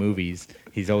many movies.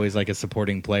 He's always like a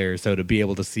supporting player, so to be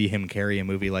able to see him carry a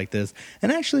movie like this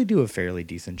and actually do a fairly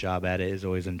decent job at it is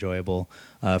always enjoyable.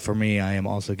 For me, I am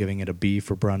also giving it a B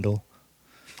for Brundle.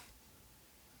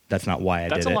 That's not why I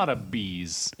did it. That's a lot of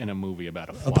B's in a movie about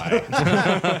a fly.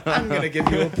 I'm going to give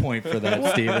you a point for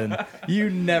that, Steven. You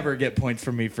never get points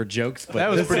from me for jokes, but That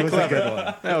was this pretty was clever. a good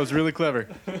one. That was really clever.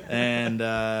 And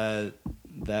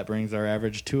that brings our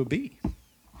average to a B.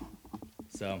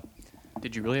 So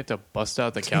Did you really have to bust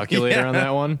out the calculator on that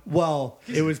one? Well,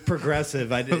 it was progressive.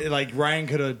 Like Ryan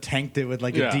could have tanked it with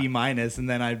like a D-, and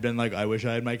then I'd been like, I wish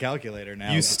I had my calculator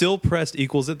now. You still pressed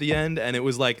equals at the end, and it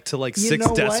was like to like You 6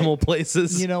 know what? decimal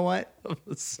places. You know what? of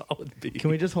a solid B. Can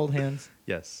we just hold hands?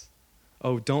 Yes.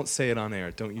 Oh, don't say it on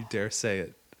air. Don't you dare say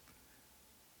it.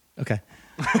 Okay.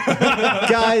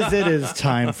 Guys, it is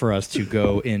time for us to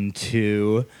go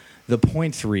into the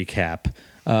points recap.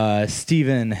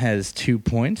 Steven has 2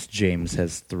 points. James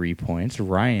has 3 points.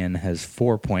 Ryan has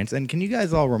 4 points. And can you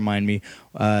guys all remind me?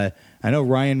 I know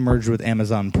Ryan merged with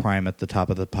Amazon Prime at the top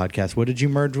of the podcast. What did you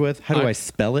merge with? How do I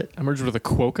spell it? I merged with a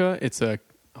Quokka. It's a,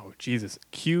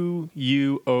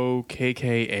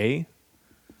 Quokka.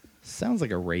 Sounds like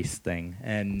a race thing.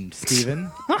 And Steven?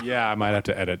 Yeah, I might have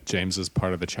to edit James's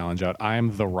part of the challenge out.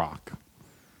 I'm The Rock.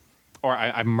 Or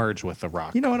I merge with The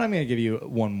Rock. You know what? I'm going to give you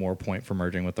 1 more point for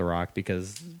merging with The Rock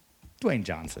because Dwayne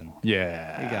Johnson.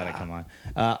 Yeah. You got to come on.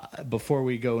 Before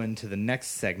we go into the next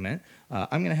segment,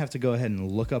 I'm going to have to go ahead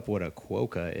and look up what a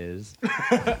Quokka is.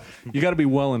 You got to be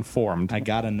well informed. I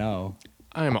got to know.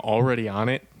 I am already on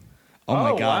it. Oh my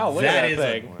God. wow, look that at is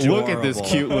that thing. Look at this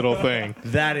adorable. cute little thing.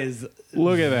 That is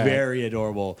Look at that. very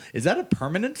adorable. Is that a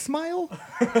permanent smile?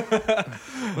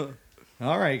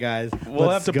 All right, guys. We'll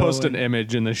let's have to go post an in.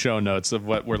 image in the show notes of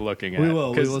what we're looking at. We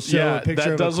will. We 'Cause, will show a picture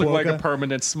that of does a look like a Quokka.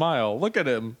 permanent smile. Look at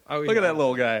him. Look yeah. at that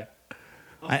little guy.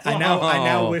 I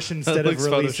now wish instead of looks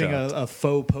releasing photoshopped. a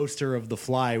faux poster of The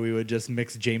Fly, we would just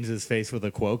mix James's face with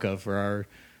a Quokka for our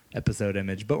episode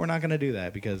image. But we're not going to do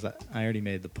that because I already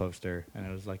made the poster, and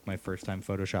it was like my first time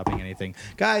photoshopping anything.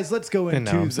 Guys, let's go And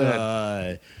now into I'm sad.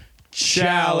 the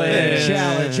Challenge.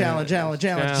 challenge.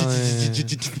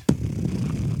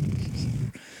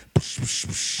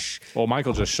 Well,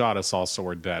 Michael just shot us all, so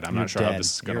we're dead. I'm not sure how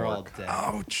this is going to You're work. all dead.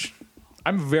 Ouch.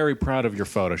 I'm very proud of your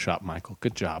Photoshop, Michael.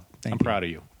 Good job. Thank I'm you. proud of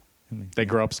you. They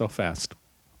grow up so fast.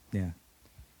 Yeah.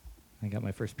 I got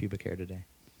my first pubic hair today.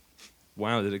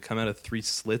 Wow, did it come out of 3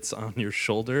 slits on your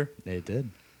shoulder? It did.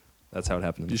 That's how it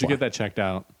happened. You should get that checked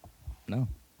out. No.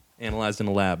 analyzed in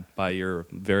a lab by your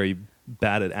very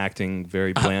bad at acting,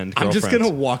 very bland I'm girlfriend. just going to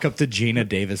walk up to Gina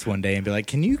Davis one day and be like,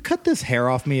 can you cut this hair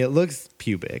off me? It looks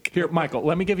pubic. Here, Michael,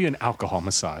 let me give you an alcohol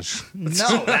massage. No,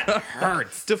 that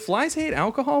hurts. Do flies hate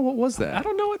alcohol? What was that? I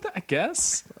don't know what that, I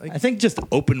guess. I think just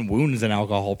open wounds and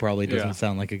alcohol probably doesn't Yeah.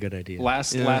 sound like a good idea.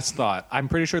 Last thought. I'm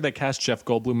pretty sure they cast Jeff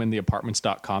Goldblum in the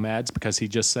apartments.com ads because he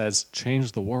just says,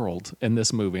 change the world in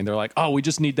this movie. And they're like, oh, we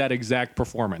just need that exact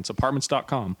performance.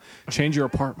 Apartments.com. Change your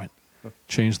apartment.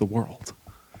 Change the world.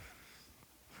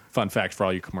 Fun fact for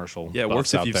all you commercial Yeah, it buffs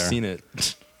works if out you've there. seen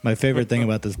it. My favorite thing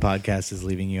about this podcast is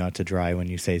leaving you out to dry when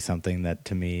you say something that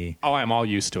to me... Oh, I'm all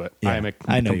used to it. Yeah, I am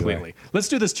I know you completely. Let's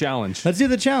do this challenge. Let's do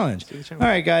the challenge. All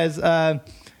right, guys. At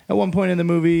one point in the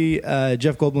movie,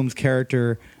 Jeff Goldblum's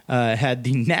character had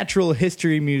the Natural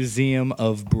History Museum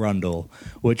of Brundle,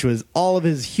 which was all of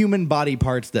his human body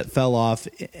parts that fell off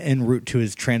en route to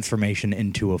his transformation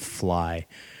into a fly.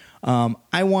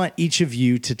 I want each of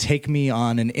you to take me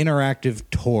on an interactive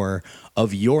tour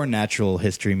of your Natural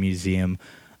History Museum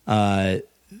that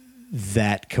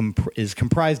is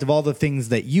comprised of all the things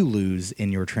that you lose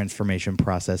in your transformation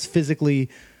process, physically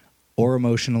or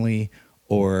emotionally,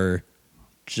 or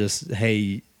just,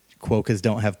 hey, Quokkas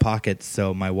don't have pockets,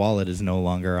 so my wallet is no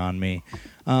longer on me.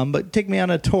 But take me on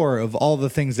a tour of all the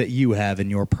things that you have in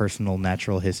your personal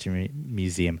Natural History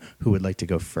Museum. Who would like to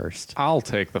go first? I'll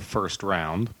take the first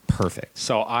round. Perfect.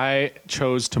 So I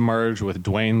chose to merge with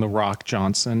Dwayne "The Rock"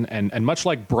 Johnson, and much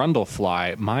like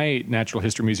Brundlefly, my Natural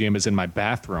History Museum is in my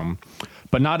bathroom,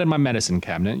 but not in my medicine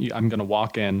cabinet. I'm going to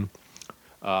walk in.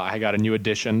 I got a new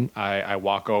addition. I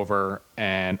walk over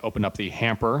and open up the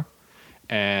hamper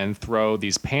and throw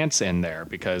these pants in there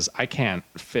because I can't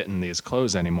fit in these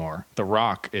clothes anymore. The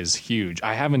Rock is huge.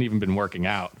 I haven't even been working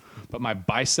out, but my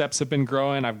biceps have been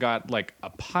growing. I've got like a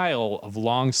pile of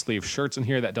long sleeve shirts in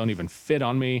here that don't even fit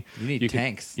on me. You need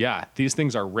tanks. Yeah, these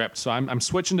things are ripped. So I'm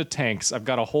switching to tanks. I've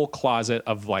got a whole closet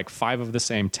of like 5 of the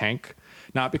same tank.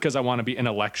 Not because I want to be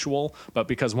intellectual, but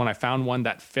because when I found one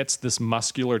that fits this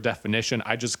muscular definition,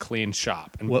 I just cleaned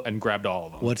shop and grabbed all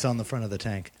of them. What's on the front of the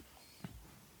tank?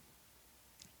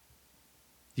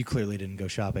 You clearly didn't go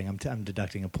shopping. I'm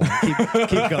deducting a point.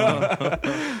 Keep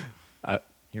going.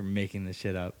 You're making this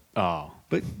shit up. Oh.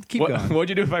 But keep What going. would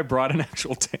you do if I brought an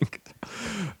actual tank?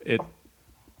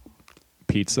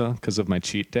 Pizza because of my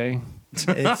cheat day.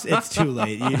 It's too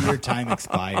late. Your time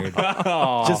expired.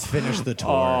 Just finish the tour.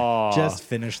 Oh. Just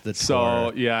finish the tour.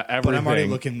 So yeah, everything. But I'm already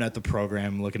looking at the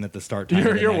program, looking at the start time.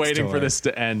 of the You're next waiting tour. for this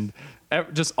to end.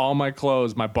 Just all my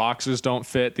clothes, my boxers don't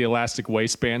fit. The elastic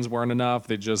waistbands weren't enough.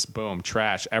 They just boom,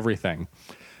 trash everything.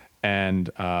 And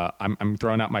I'm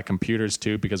throwing out my computers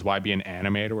too, because why be an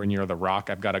animator when you're The Rock?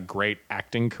 I've got a great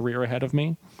acting career ahead of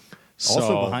me. Also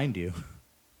So, behind you.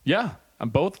 yeah, on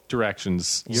both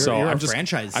directions. You're so a I'm just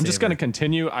franchise I'm just saver. going to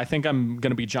continue. I think I'm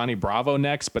going to be Johnny Bravo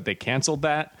next, but they canceled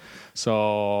that.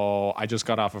 So I just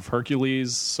got off of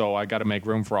Hercules, so I got to make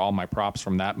room for all my props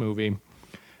from that movie.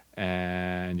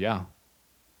 And yeah,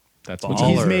 that's what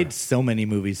He's Baller. made so many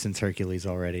movies since Hercules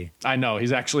already. I know.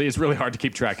 It's really hard to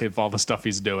keep track of all the stuff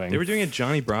he's doing. They were doing a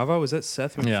Johnny Bravo. Was that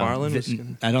Seth MacFarlane? Was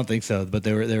gonna- I don't think so, but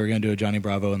they were going to do a Johnny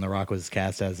Bravo, and The Rock was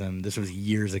cast as him. This was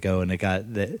years ago, and it got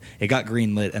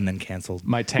greenlit and then canceled.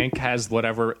 My tank has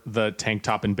whatever the tank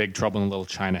top in Big Trouble in Little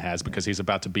China has, because he's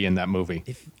about to be in that movie.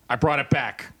 I brought it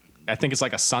back. I think it's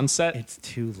like a sunset. It's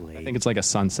too late. I think it's like a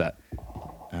sunset.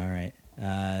 All right.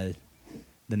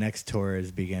 The next tour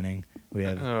is beginning. We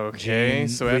have Okay,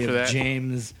 so we after have that-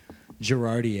 James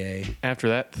Girardier. After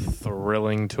that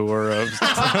thrilling tour of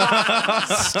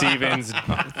Steven's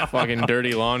fucking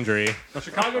dirty laundry.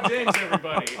 Chicago James,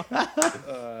 everybody.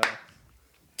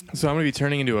 So I'm going to be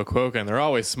turning into a Quokka, and they're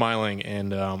always smiling,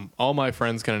 and all my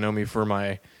friends kind of know me for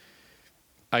my,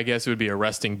 I guess it would be a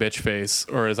resting bitch face,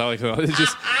 or as I like to call it, it's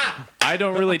just, I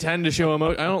don't really tend to show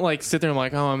emotion. I don't like sit there and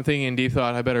like, oh, I'm thinking in deep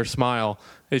thought, I better smile.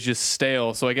 It's just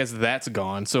stale, so I guess that's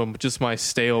gone. So just my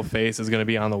stale face is going to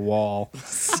be on the wall.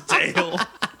 Stale.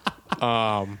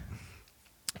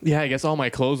 Yeah, I guess all my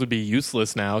clothes would be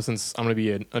useless now since I'm going to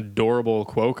be an adorable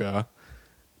Quokka.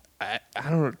 I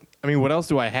mean, what else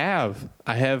do I have?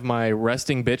 I have my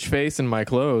resting bitch face and my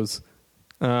clothes.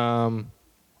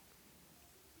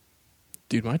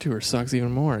 Dude, my tour sucks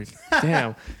even more.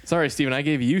 Damn. Sorry, Steven, I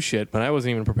gave you shit, but I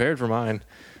wasn't even prepared for mine.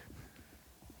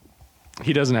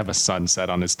 He doesn't have a sunset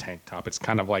on his tank top. It's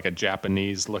kind of like a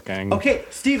Japanese looking. Okay,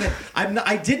 Steven,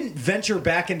 I didn't venture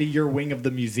back into your wing of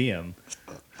the museum.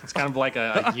 It's kind of like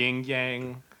a yin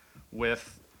yang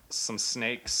with some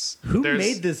snakes. Who There's-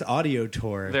 made this audio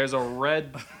tour? There's a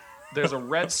red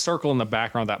circle in the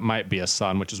background that might be a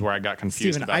sun, which is where I got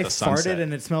confused Steven, about I the sunset. farted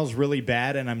and it smells really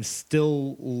bad, and I'm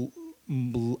still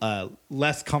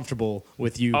less comfortable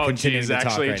with you Oh, continuing geez, to talk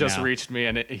actually, right it just now. reached me,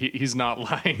 and he's not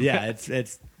lying. Yeah,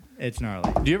 it's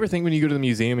gnarly. Do you ever think when you go to the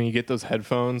museum and you get those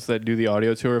headphones that do the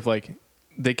audio tour, if like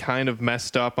they kind of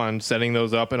messed up on setting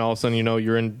those up, and all of a sudden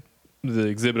you're in the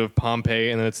exhibit of Pompeii,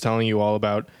 and then it's telling you all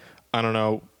about, I don't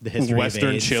know, The history of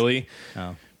Western AIDS. Chile,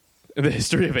 Oh. the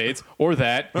history of AIDS, or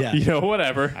that, Yeah.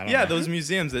 whatever. I don't Yeah, know. those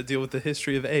museums that deal with the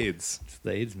history of AIDS. It's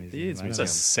the AIDS Museum. The AIDS I don't It's know. a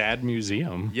sad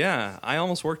museum. Yeah, I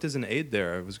almost worked as an aide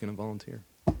there. I was going to volunteer.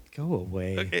 Go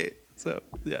away. Okay, so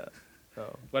yeah.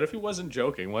 What if he wasn't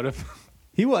joking? What if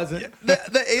He wasn't.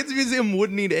 The AIDS museum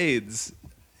would need AIDS.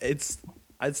 It's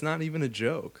not even a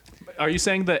joke. Are you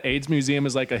saying the AIDS Museum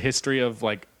is like a history of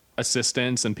like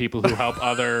assistants and people who help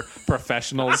other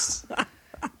professionals?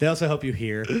 They also help you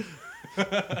hear.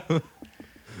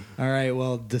 All right.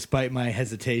 Well, despite my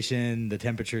hesitation, the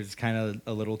temperature is kind of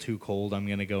a little too cold. I'm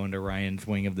going to go into Ryan's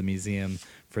wing of the museum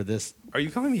for this. Are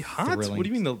you calling me hot? Thrilling. What do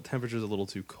you mean the temperature's a little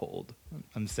too cold?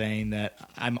 I'm saying that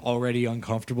I'm already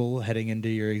uncomfortable heading into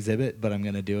your exhibit, but I'm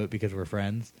going to do it because we're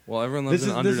friends. Well, everyone loves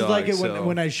This an is underdog. like it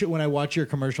so. when I watch your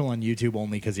commercial on YouTube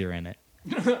only because you're in it.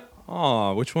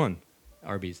 Aw, which one?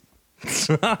 Arby's.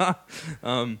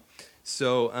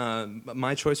 So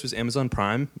my choice was Amazon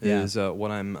Prime. Yeah. Is what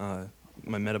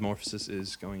my metamorphosis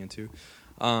is going into.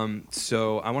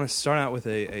 So I want to start out with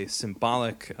a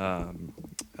symbolic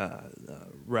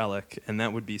relic, and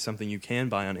that would be something you can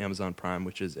buy on Amazon Prime,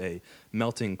 which is a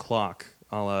melting clock,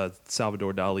 a la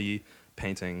Salvador Dali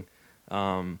painting,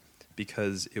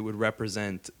 because it would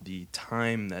represent the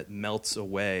time that melts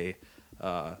away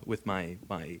with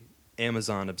my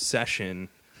Amazon obsession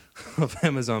of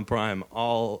Amazon Prime.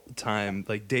 All time,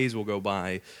 like days will go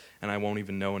by, and I won't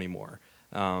even know anymore.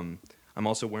 I'm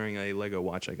also wearing a Lego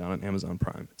watch I got on Amazon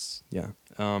Prime.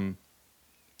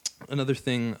 Another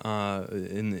thing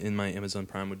in my Amazon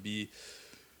Prime would be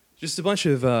just a bunch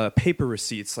of paper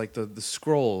receipts, like the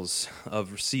scrolls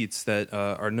of receipts that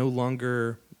are no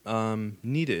longer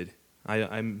needed.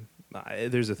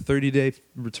 There's a 30-day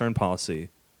return policy,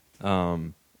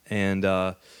 and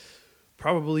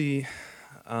probably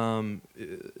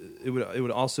it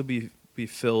would also be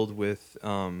filled with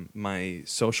my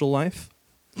social life.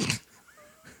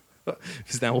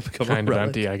 Because that will become Kind a of relic.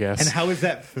 empty, I guess. And how is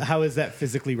that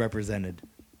physically represented?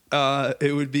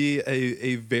 It would be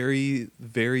a very,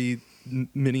 very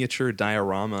miniature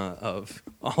diorama of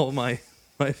all my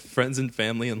friends and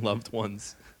family and loved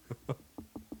ones.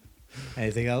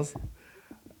 Anything else?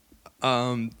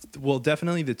 Well,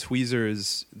 definitely the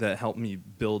tweezers that helped me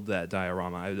build that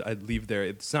diorama. I'd leave there.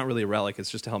 It's not really a relic.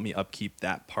 It's just to help me upkeep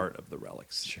that part of the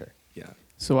relics. Sure. Yeah.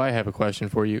 So I have a question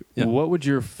for you. Yeah. What would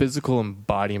your physical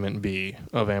embodiment be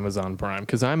of Amazon Prime?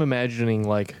 Because I'm imagining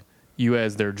like you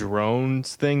as their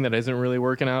drones thing that isn't really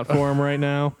working out for them right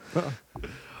now.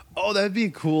 Oh, that'd be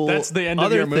cool. That's the end of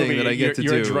other your thing movie. that I get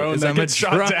You're to a do. drone is that I'm gets a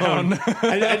shot drone. down.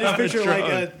 I just picture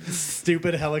like a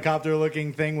stupid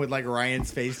helicopter-looking thing with like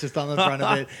Ryan's face just on the front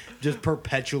of it, just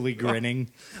perpetually grinning.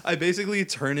 I basically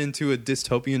turn into a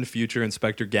dystopian future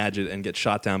Inspector Gadget and get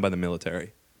shot down by the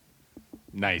military.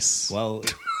 Nice. Well,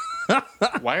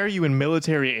 Why are you in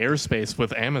military airspace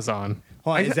with Amazon?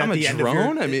 hold on, is that I'm a the end of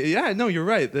drone. your? I mean, yeah, no, you're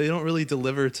right. They don't really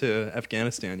deliver to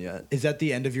Afghanistan yet. Is that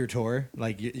the end of your tour?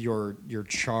 Like your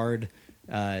charred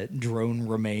drone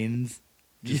remains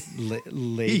just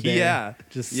laid there, Yeah.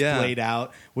 just Yeah. splayed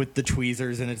out with the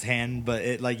tweezers in its hand, but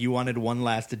it like you wanted one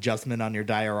last adjustment on your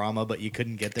diorama, but you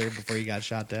couldn't get there before you got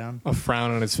shot down. A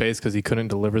frown on his face because he couldn't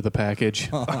deliver the package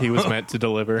he was meant to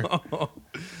deliver.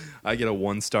 I get a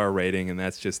 1-star rating, and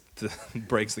that's just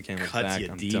breaks the camera's Cuts back. you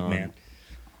I'm deep, done. man.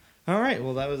 All right,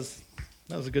 well that was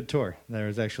a good tour. There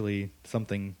was actually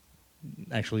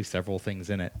several things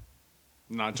in it.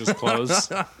 Not just clothes.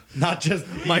 Not just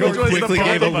Michael yours, quickly the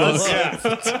gave a both look.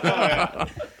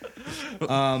 of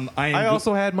us. I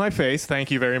also had my face.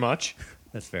 Thank you very much.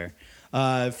 That's fair.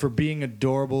 For being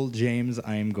adorable, James,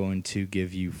 I am going to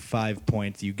give you 5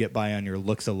 points. You get by on your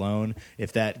looks alone.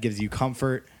 If that gives you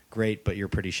comfort, great, but you're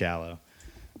pretty shallow.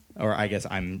 Or I guess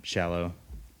I'm shallow.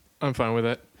 I'm fine with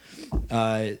it.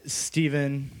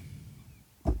 Steven,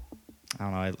 I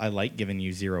don't know. I like giving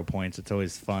you 0 points. It's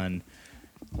always fun.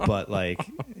 But, like,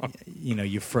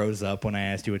 you froze up when I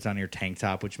asked you what's on your tank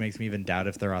top, which makes me even doubt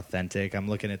if they're authentic. I'm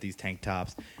looking at these tank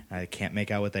tops, and I can't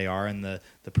make out what they are, and the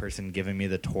person giving me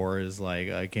the tour is like,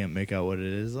 I can't make out what it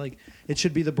is. Like, it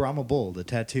should be the Brahma Bull, the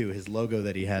tattoo, his logo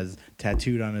that he has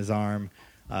tattooed on his arm,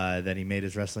 that he made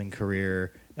his wrestling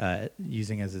career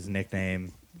using as his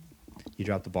nickname. You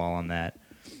dropped the ball on that.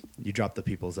 You dropped the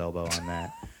people's elbow on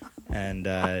that. And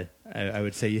I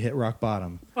would say you hit rock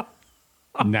bottom.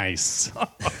 Nice. I'm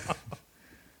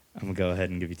going to go ahead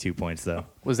and give you 2 points, though.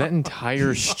 Was that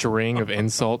entire string of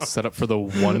insults set up for the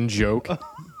one joke?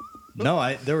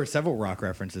 No, there were several rock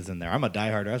references in there. I'm a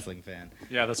diehard wrestling fan.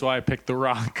 Yeah, that's why I picked The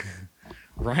Rock.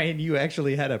 Ryan, you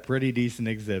actually had a pretty decent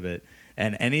exhibit.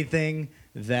 And anything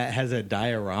that has a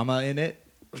diorama in it,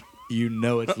 you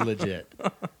know it's legit.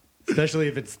 Especially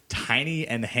if it's tiny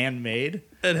and handmade.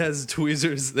 It has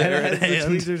tweezers And there it has at the hand.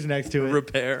 tweezers next to it.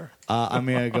 Repair. I'm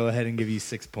going to go ahead and give you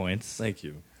 6 points. Thank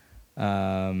you.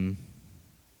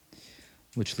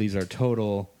 Which leaves our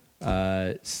total.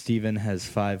 Steven has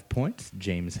 5 points.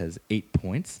 James has 8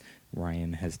 points.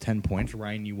 Ryan has 10 points.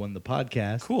 Ryan, you won the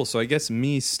podcast. Cool. So I guess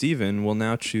me, Steven, will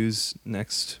now choose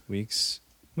next week's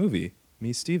movie.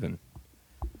 Me, Steven.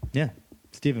 Yeah.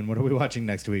 Steven, what are we watching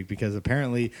next week? Because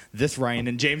apparently this Ryan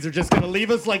and James are just going to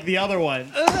leave us like the other one.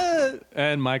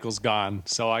 And Michael's gone,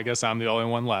 so I guess I'm the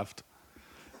only one left.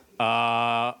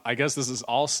 I guess this is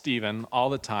all Steven all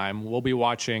the time. We'll be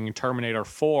watching Terminator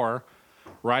 4,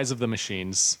 Rise of the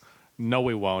Machines. No,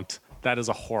 we won't. That is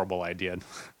a horrible idea.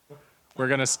 We're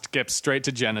going to skip straight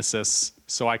to Genesis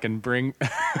so I can bring...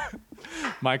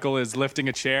 Michael is lifting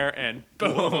a chair and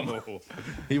boom.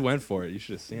 He went for it. You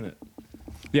should have seen it.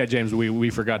 Yeah, James, we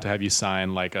forgot to have you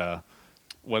sign like a...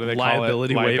 What do they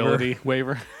Liability call it? waiver. Liability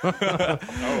waiver.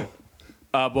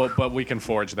 But we can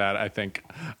forge that, I think.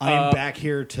 I am back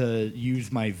here to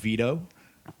use my veto.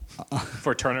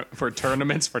 For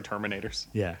tournaments for Terminators.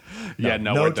 Yeah. Yeah,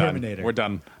 no, no we're done. Terminator. We're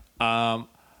done.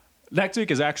 Next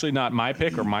week is actually not my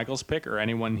pick or Michael's pick or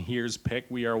anyone here's pick.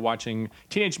 We are watching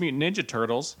Teenage Mutant Ninja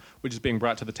Turtles, which is being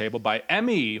brought to the table by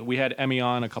Emmy. We had Emmy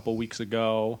on a couple weeks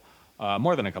ago.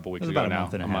 More than a couple weeks It was ago about a now.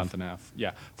 month and a a half. month and a half.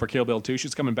 Yeah. For Kill Bill 2.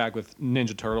 She's coming back with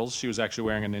Ninja Turtles. She was actually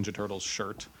wearing a Ninja Turtles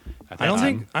shirt at that I don't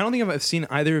time. think I've seen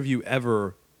either of you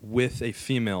ever with a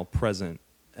female present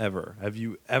ever. Have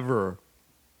you ever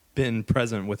been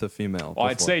present with a female? Well,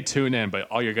 I'd before? say tune in,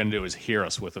 but all you're going to do is hear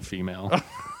us with a female.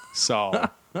 So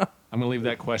I'm going to leave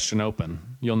that question open.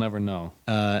 You'll never know.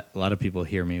 A lot of people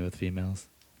hear me with females.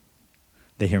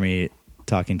 They hear me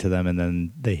talking to them, and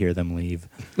then they hear them leave.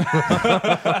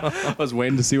 I was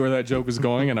waiting to see where that joke was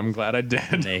going, and I'm glad I And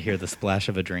did. they hear the splash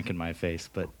of a drink in my face.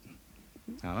 But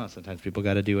I don't know. Sometimes people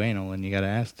got to do anal, and you got to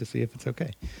ask to see if it's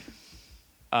okay.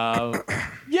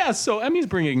 Yeah, so Emmy's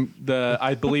bringing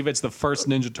I believe it's the first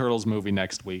Ninja Turtles movie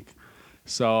next week.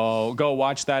 So go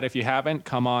watch that if you haven't.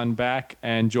 Come on back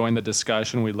and join the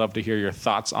discussion. We'd love to hear your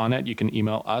thoughts on it. You can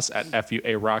email us at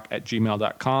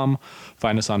fuarock@gmail.com.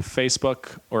 Find us on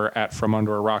Facebook or at From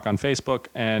Under a Rock on Facebook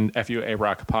and FUA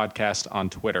Rock Podcast on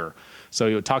Twitter. So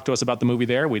you talk to us about the movie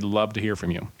there. We'd love to hear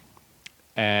from you.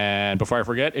 And before I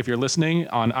forget, if you're listening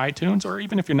on iTunes, or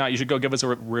even if you're not, you should go give us a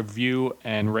review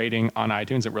and rating on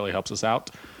iTunes. It really helps us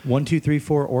out. 1, 2, 3,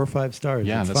 4, or 5 stars.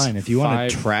 Yeah, it's that's fine. If you want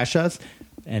to 5. trash us,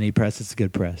 any press is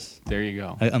good press. There you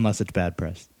go. Unless it's bad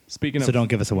press. Speaking So of, don't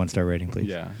give us a 1-star rating, please.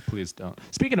 yeah, please don't.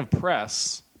 Speaking of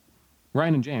press,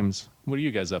 Ryan and James, what are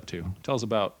you guys up to? Tell us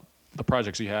about the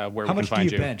projects you have, where How we can much do find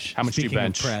you bench? How much do you Speaking of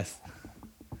bench? press.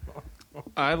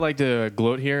 I like to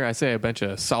gloat here. I say I bench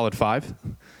a solid 5.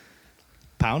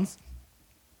 Pounds?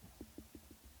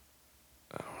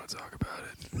 I don't want to talk about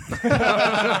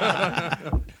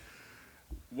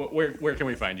it. Where can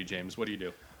we find you, James? What do you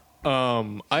do?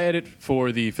 I edit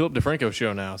for the Philip DeFranco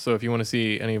show now. So if you want to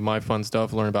see any of my fun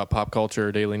stuff, learn about pop culture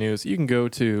or daily news, you can go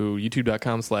to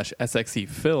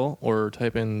youtube.com/SXEPhil or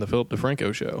type in the Philip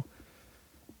DeFranco show.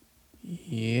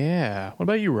 Yeah. What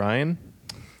about you, Ryan?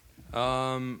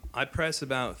 I press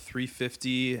about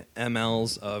 350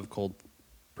 mLs of cold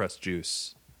pressed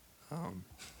juice.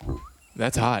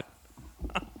 That's hot.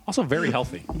 Also very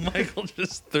healthy. Michael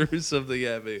just threw something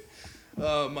at me.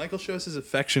 Michael shows his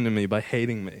affection to me by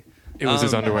hating me. It was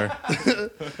his underwear.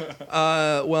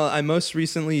 Well, I most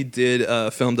recently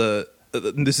filmed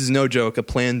this is no joke, a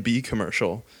Plan B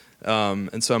commercial.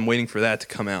 And so I'm waiting for that to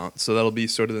come out. So that'll be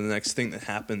sort of the next thing that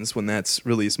happens when that's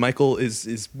released. Michael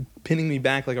is pinning me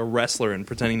back like a wrestler and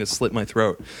pretending to slit my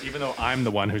throat. Even though I'm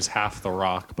the one who's half the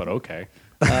rock, but okay.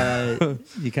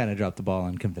 You kind of dropped the ball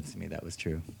on convincing me that was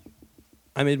true.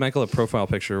 I made Michael a profile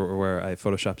picture where I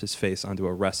photoshopped his face onto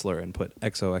a wrestler and put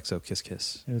XOXO kiss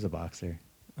kiss. It was a boxer.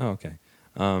 Oh, okay.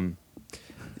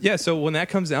 Yeah, so when that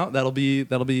comes out, that'll be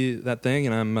that thing,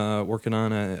 and I'm working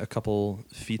on a couple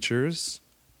features.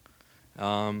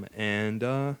 Yeah.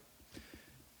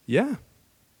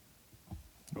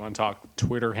 You want to talk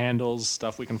Twitter handles,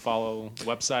 stuff we can follow,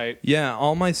 website? Yeah,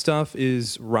 all my stuff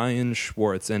is Ryan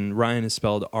Schwartz, and Ryan is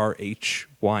spelled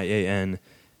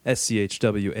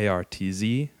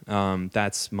RHYANSCHWARTZ.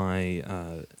 That's my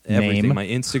everything. Name. My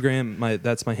Instagram.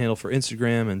 That's my handle for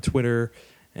Instagram and Twitter,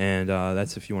 and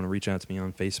that's if you want to reach out to me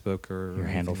on Facebook or Your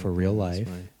handle anything for like real that. That's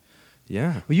life.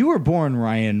 Yeah, Well, you were born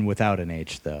Ryan without an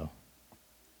H, though.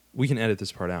 we can edit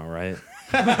this part out, right?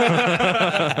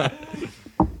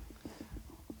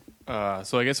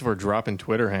 So I guess if we're dropping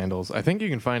Twitter handles, I think you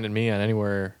can find me on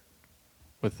anywhere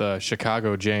with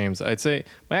Chicago James. I'd say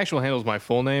my actual handle is my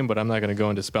full name, but I'm not going to go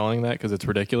into spelling that because it's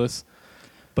ridiculous.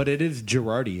 But it is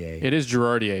Girardier. It is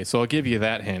Girardier, so I'll give you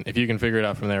that hint. If you can figure it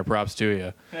out from there, props to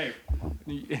you. Hey,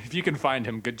 if you can find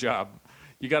him, good job.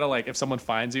 You got to, if someone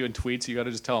finds you and tweets, you got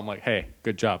to just tell them, hey,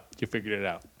 good job. You figured it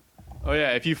out. Oh, yeah,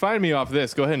 if you find me off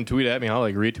this, go ahead and tweet at me. I'll,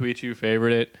 retweet you,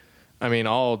 favorite it. I mean,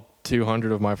 all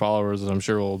 200 of my followers, I'm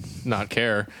sure, will not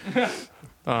care.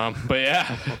 But,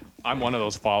 yeah. I'm one of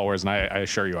those followers, and I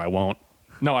assure you I won't.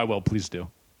 No, I will. Please do.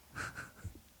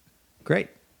 Great.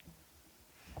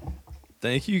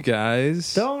 Thank you,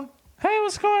 guys. Don't. Hey,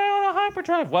 what's going on a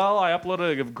Hyperdrive? Well, I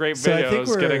uploaded great So I think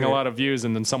videos, getting a lot of views,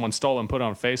 and then someone stole and put it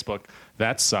on Facebook.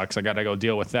 That sucks. I got to go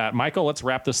deal with that. Michael, let's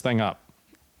wrap this thing up.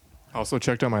 Also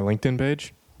checked out my LinkedIn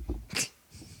page.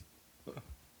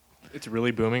 It's really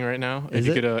booming right now. Is if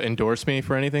you it? could endorse me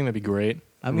for anything, that'd be great.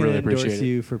 I'm really going to endorse appreciate it.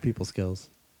 you for people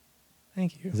skills.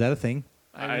 Thank you. Is that a thing?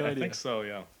 I think so,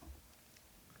 yeah.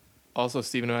 Also,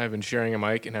 Steve and I have been sharing a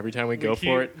mic, and every time we go keep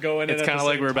for it, going in it's at kind the of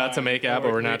like same we're about to time. make out,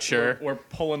 but we're not sure. We're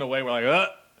pulling away. We're like,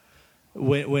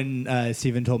 When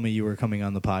Steven told me you were coming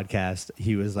on the podcast,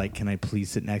 he was like, can I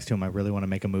please sit next to him? I really want to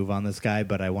make a move on this guy,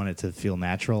 but I want it to feel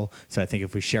natural. So I think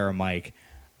if we share a mic,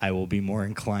 I will be more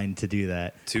inclined to do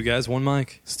that. 2 guys, 1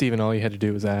 mic. Steven, all you had to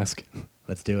do was ask.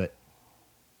 Let's do it.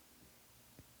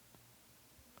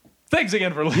 Thanks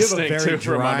again for You have a listening very to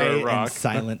From dry Under a Rock. and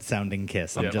silent sounding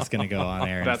kiss. I'm Yep. just going to go on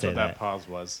air and That's say what that pause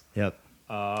was. Yep.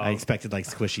 I expected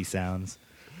squishy sounds.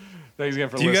 Thanks again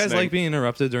for Do you listening. guys like being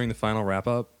interrupted during the final wrap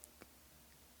up?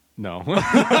 No.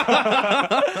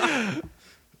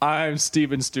 I'm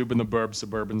Steven Stubin, the Burb,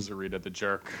 Suburban Zarita, the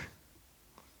jerk.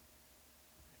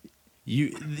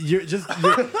 Your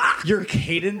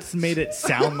cadence made it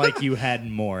sound like you had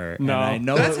more. No. And I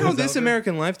know That's it how was This over.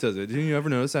 American Life does it. Didn't you ever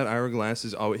notice that Ira Glass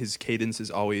is always, his cadence is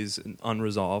always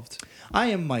unresolved? I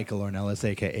am Michael Ornelas,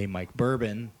 a.k.a. Mike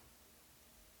Bourbon.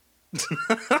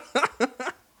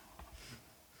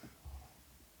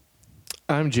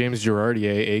 I'm James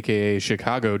Girardier, a.k.a.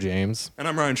 Chicago James. And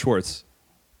I'm Ryan Schwartz.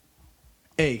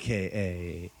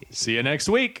 A.k.a. See you next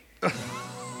week.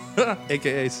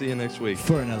 AKA see you next week.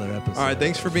 For another episode. All right,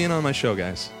 thanks for being on my show,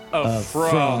 guys.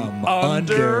 From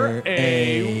Under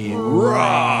a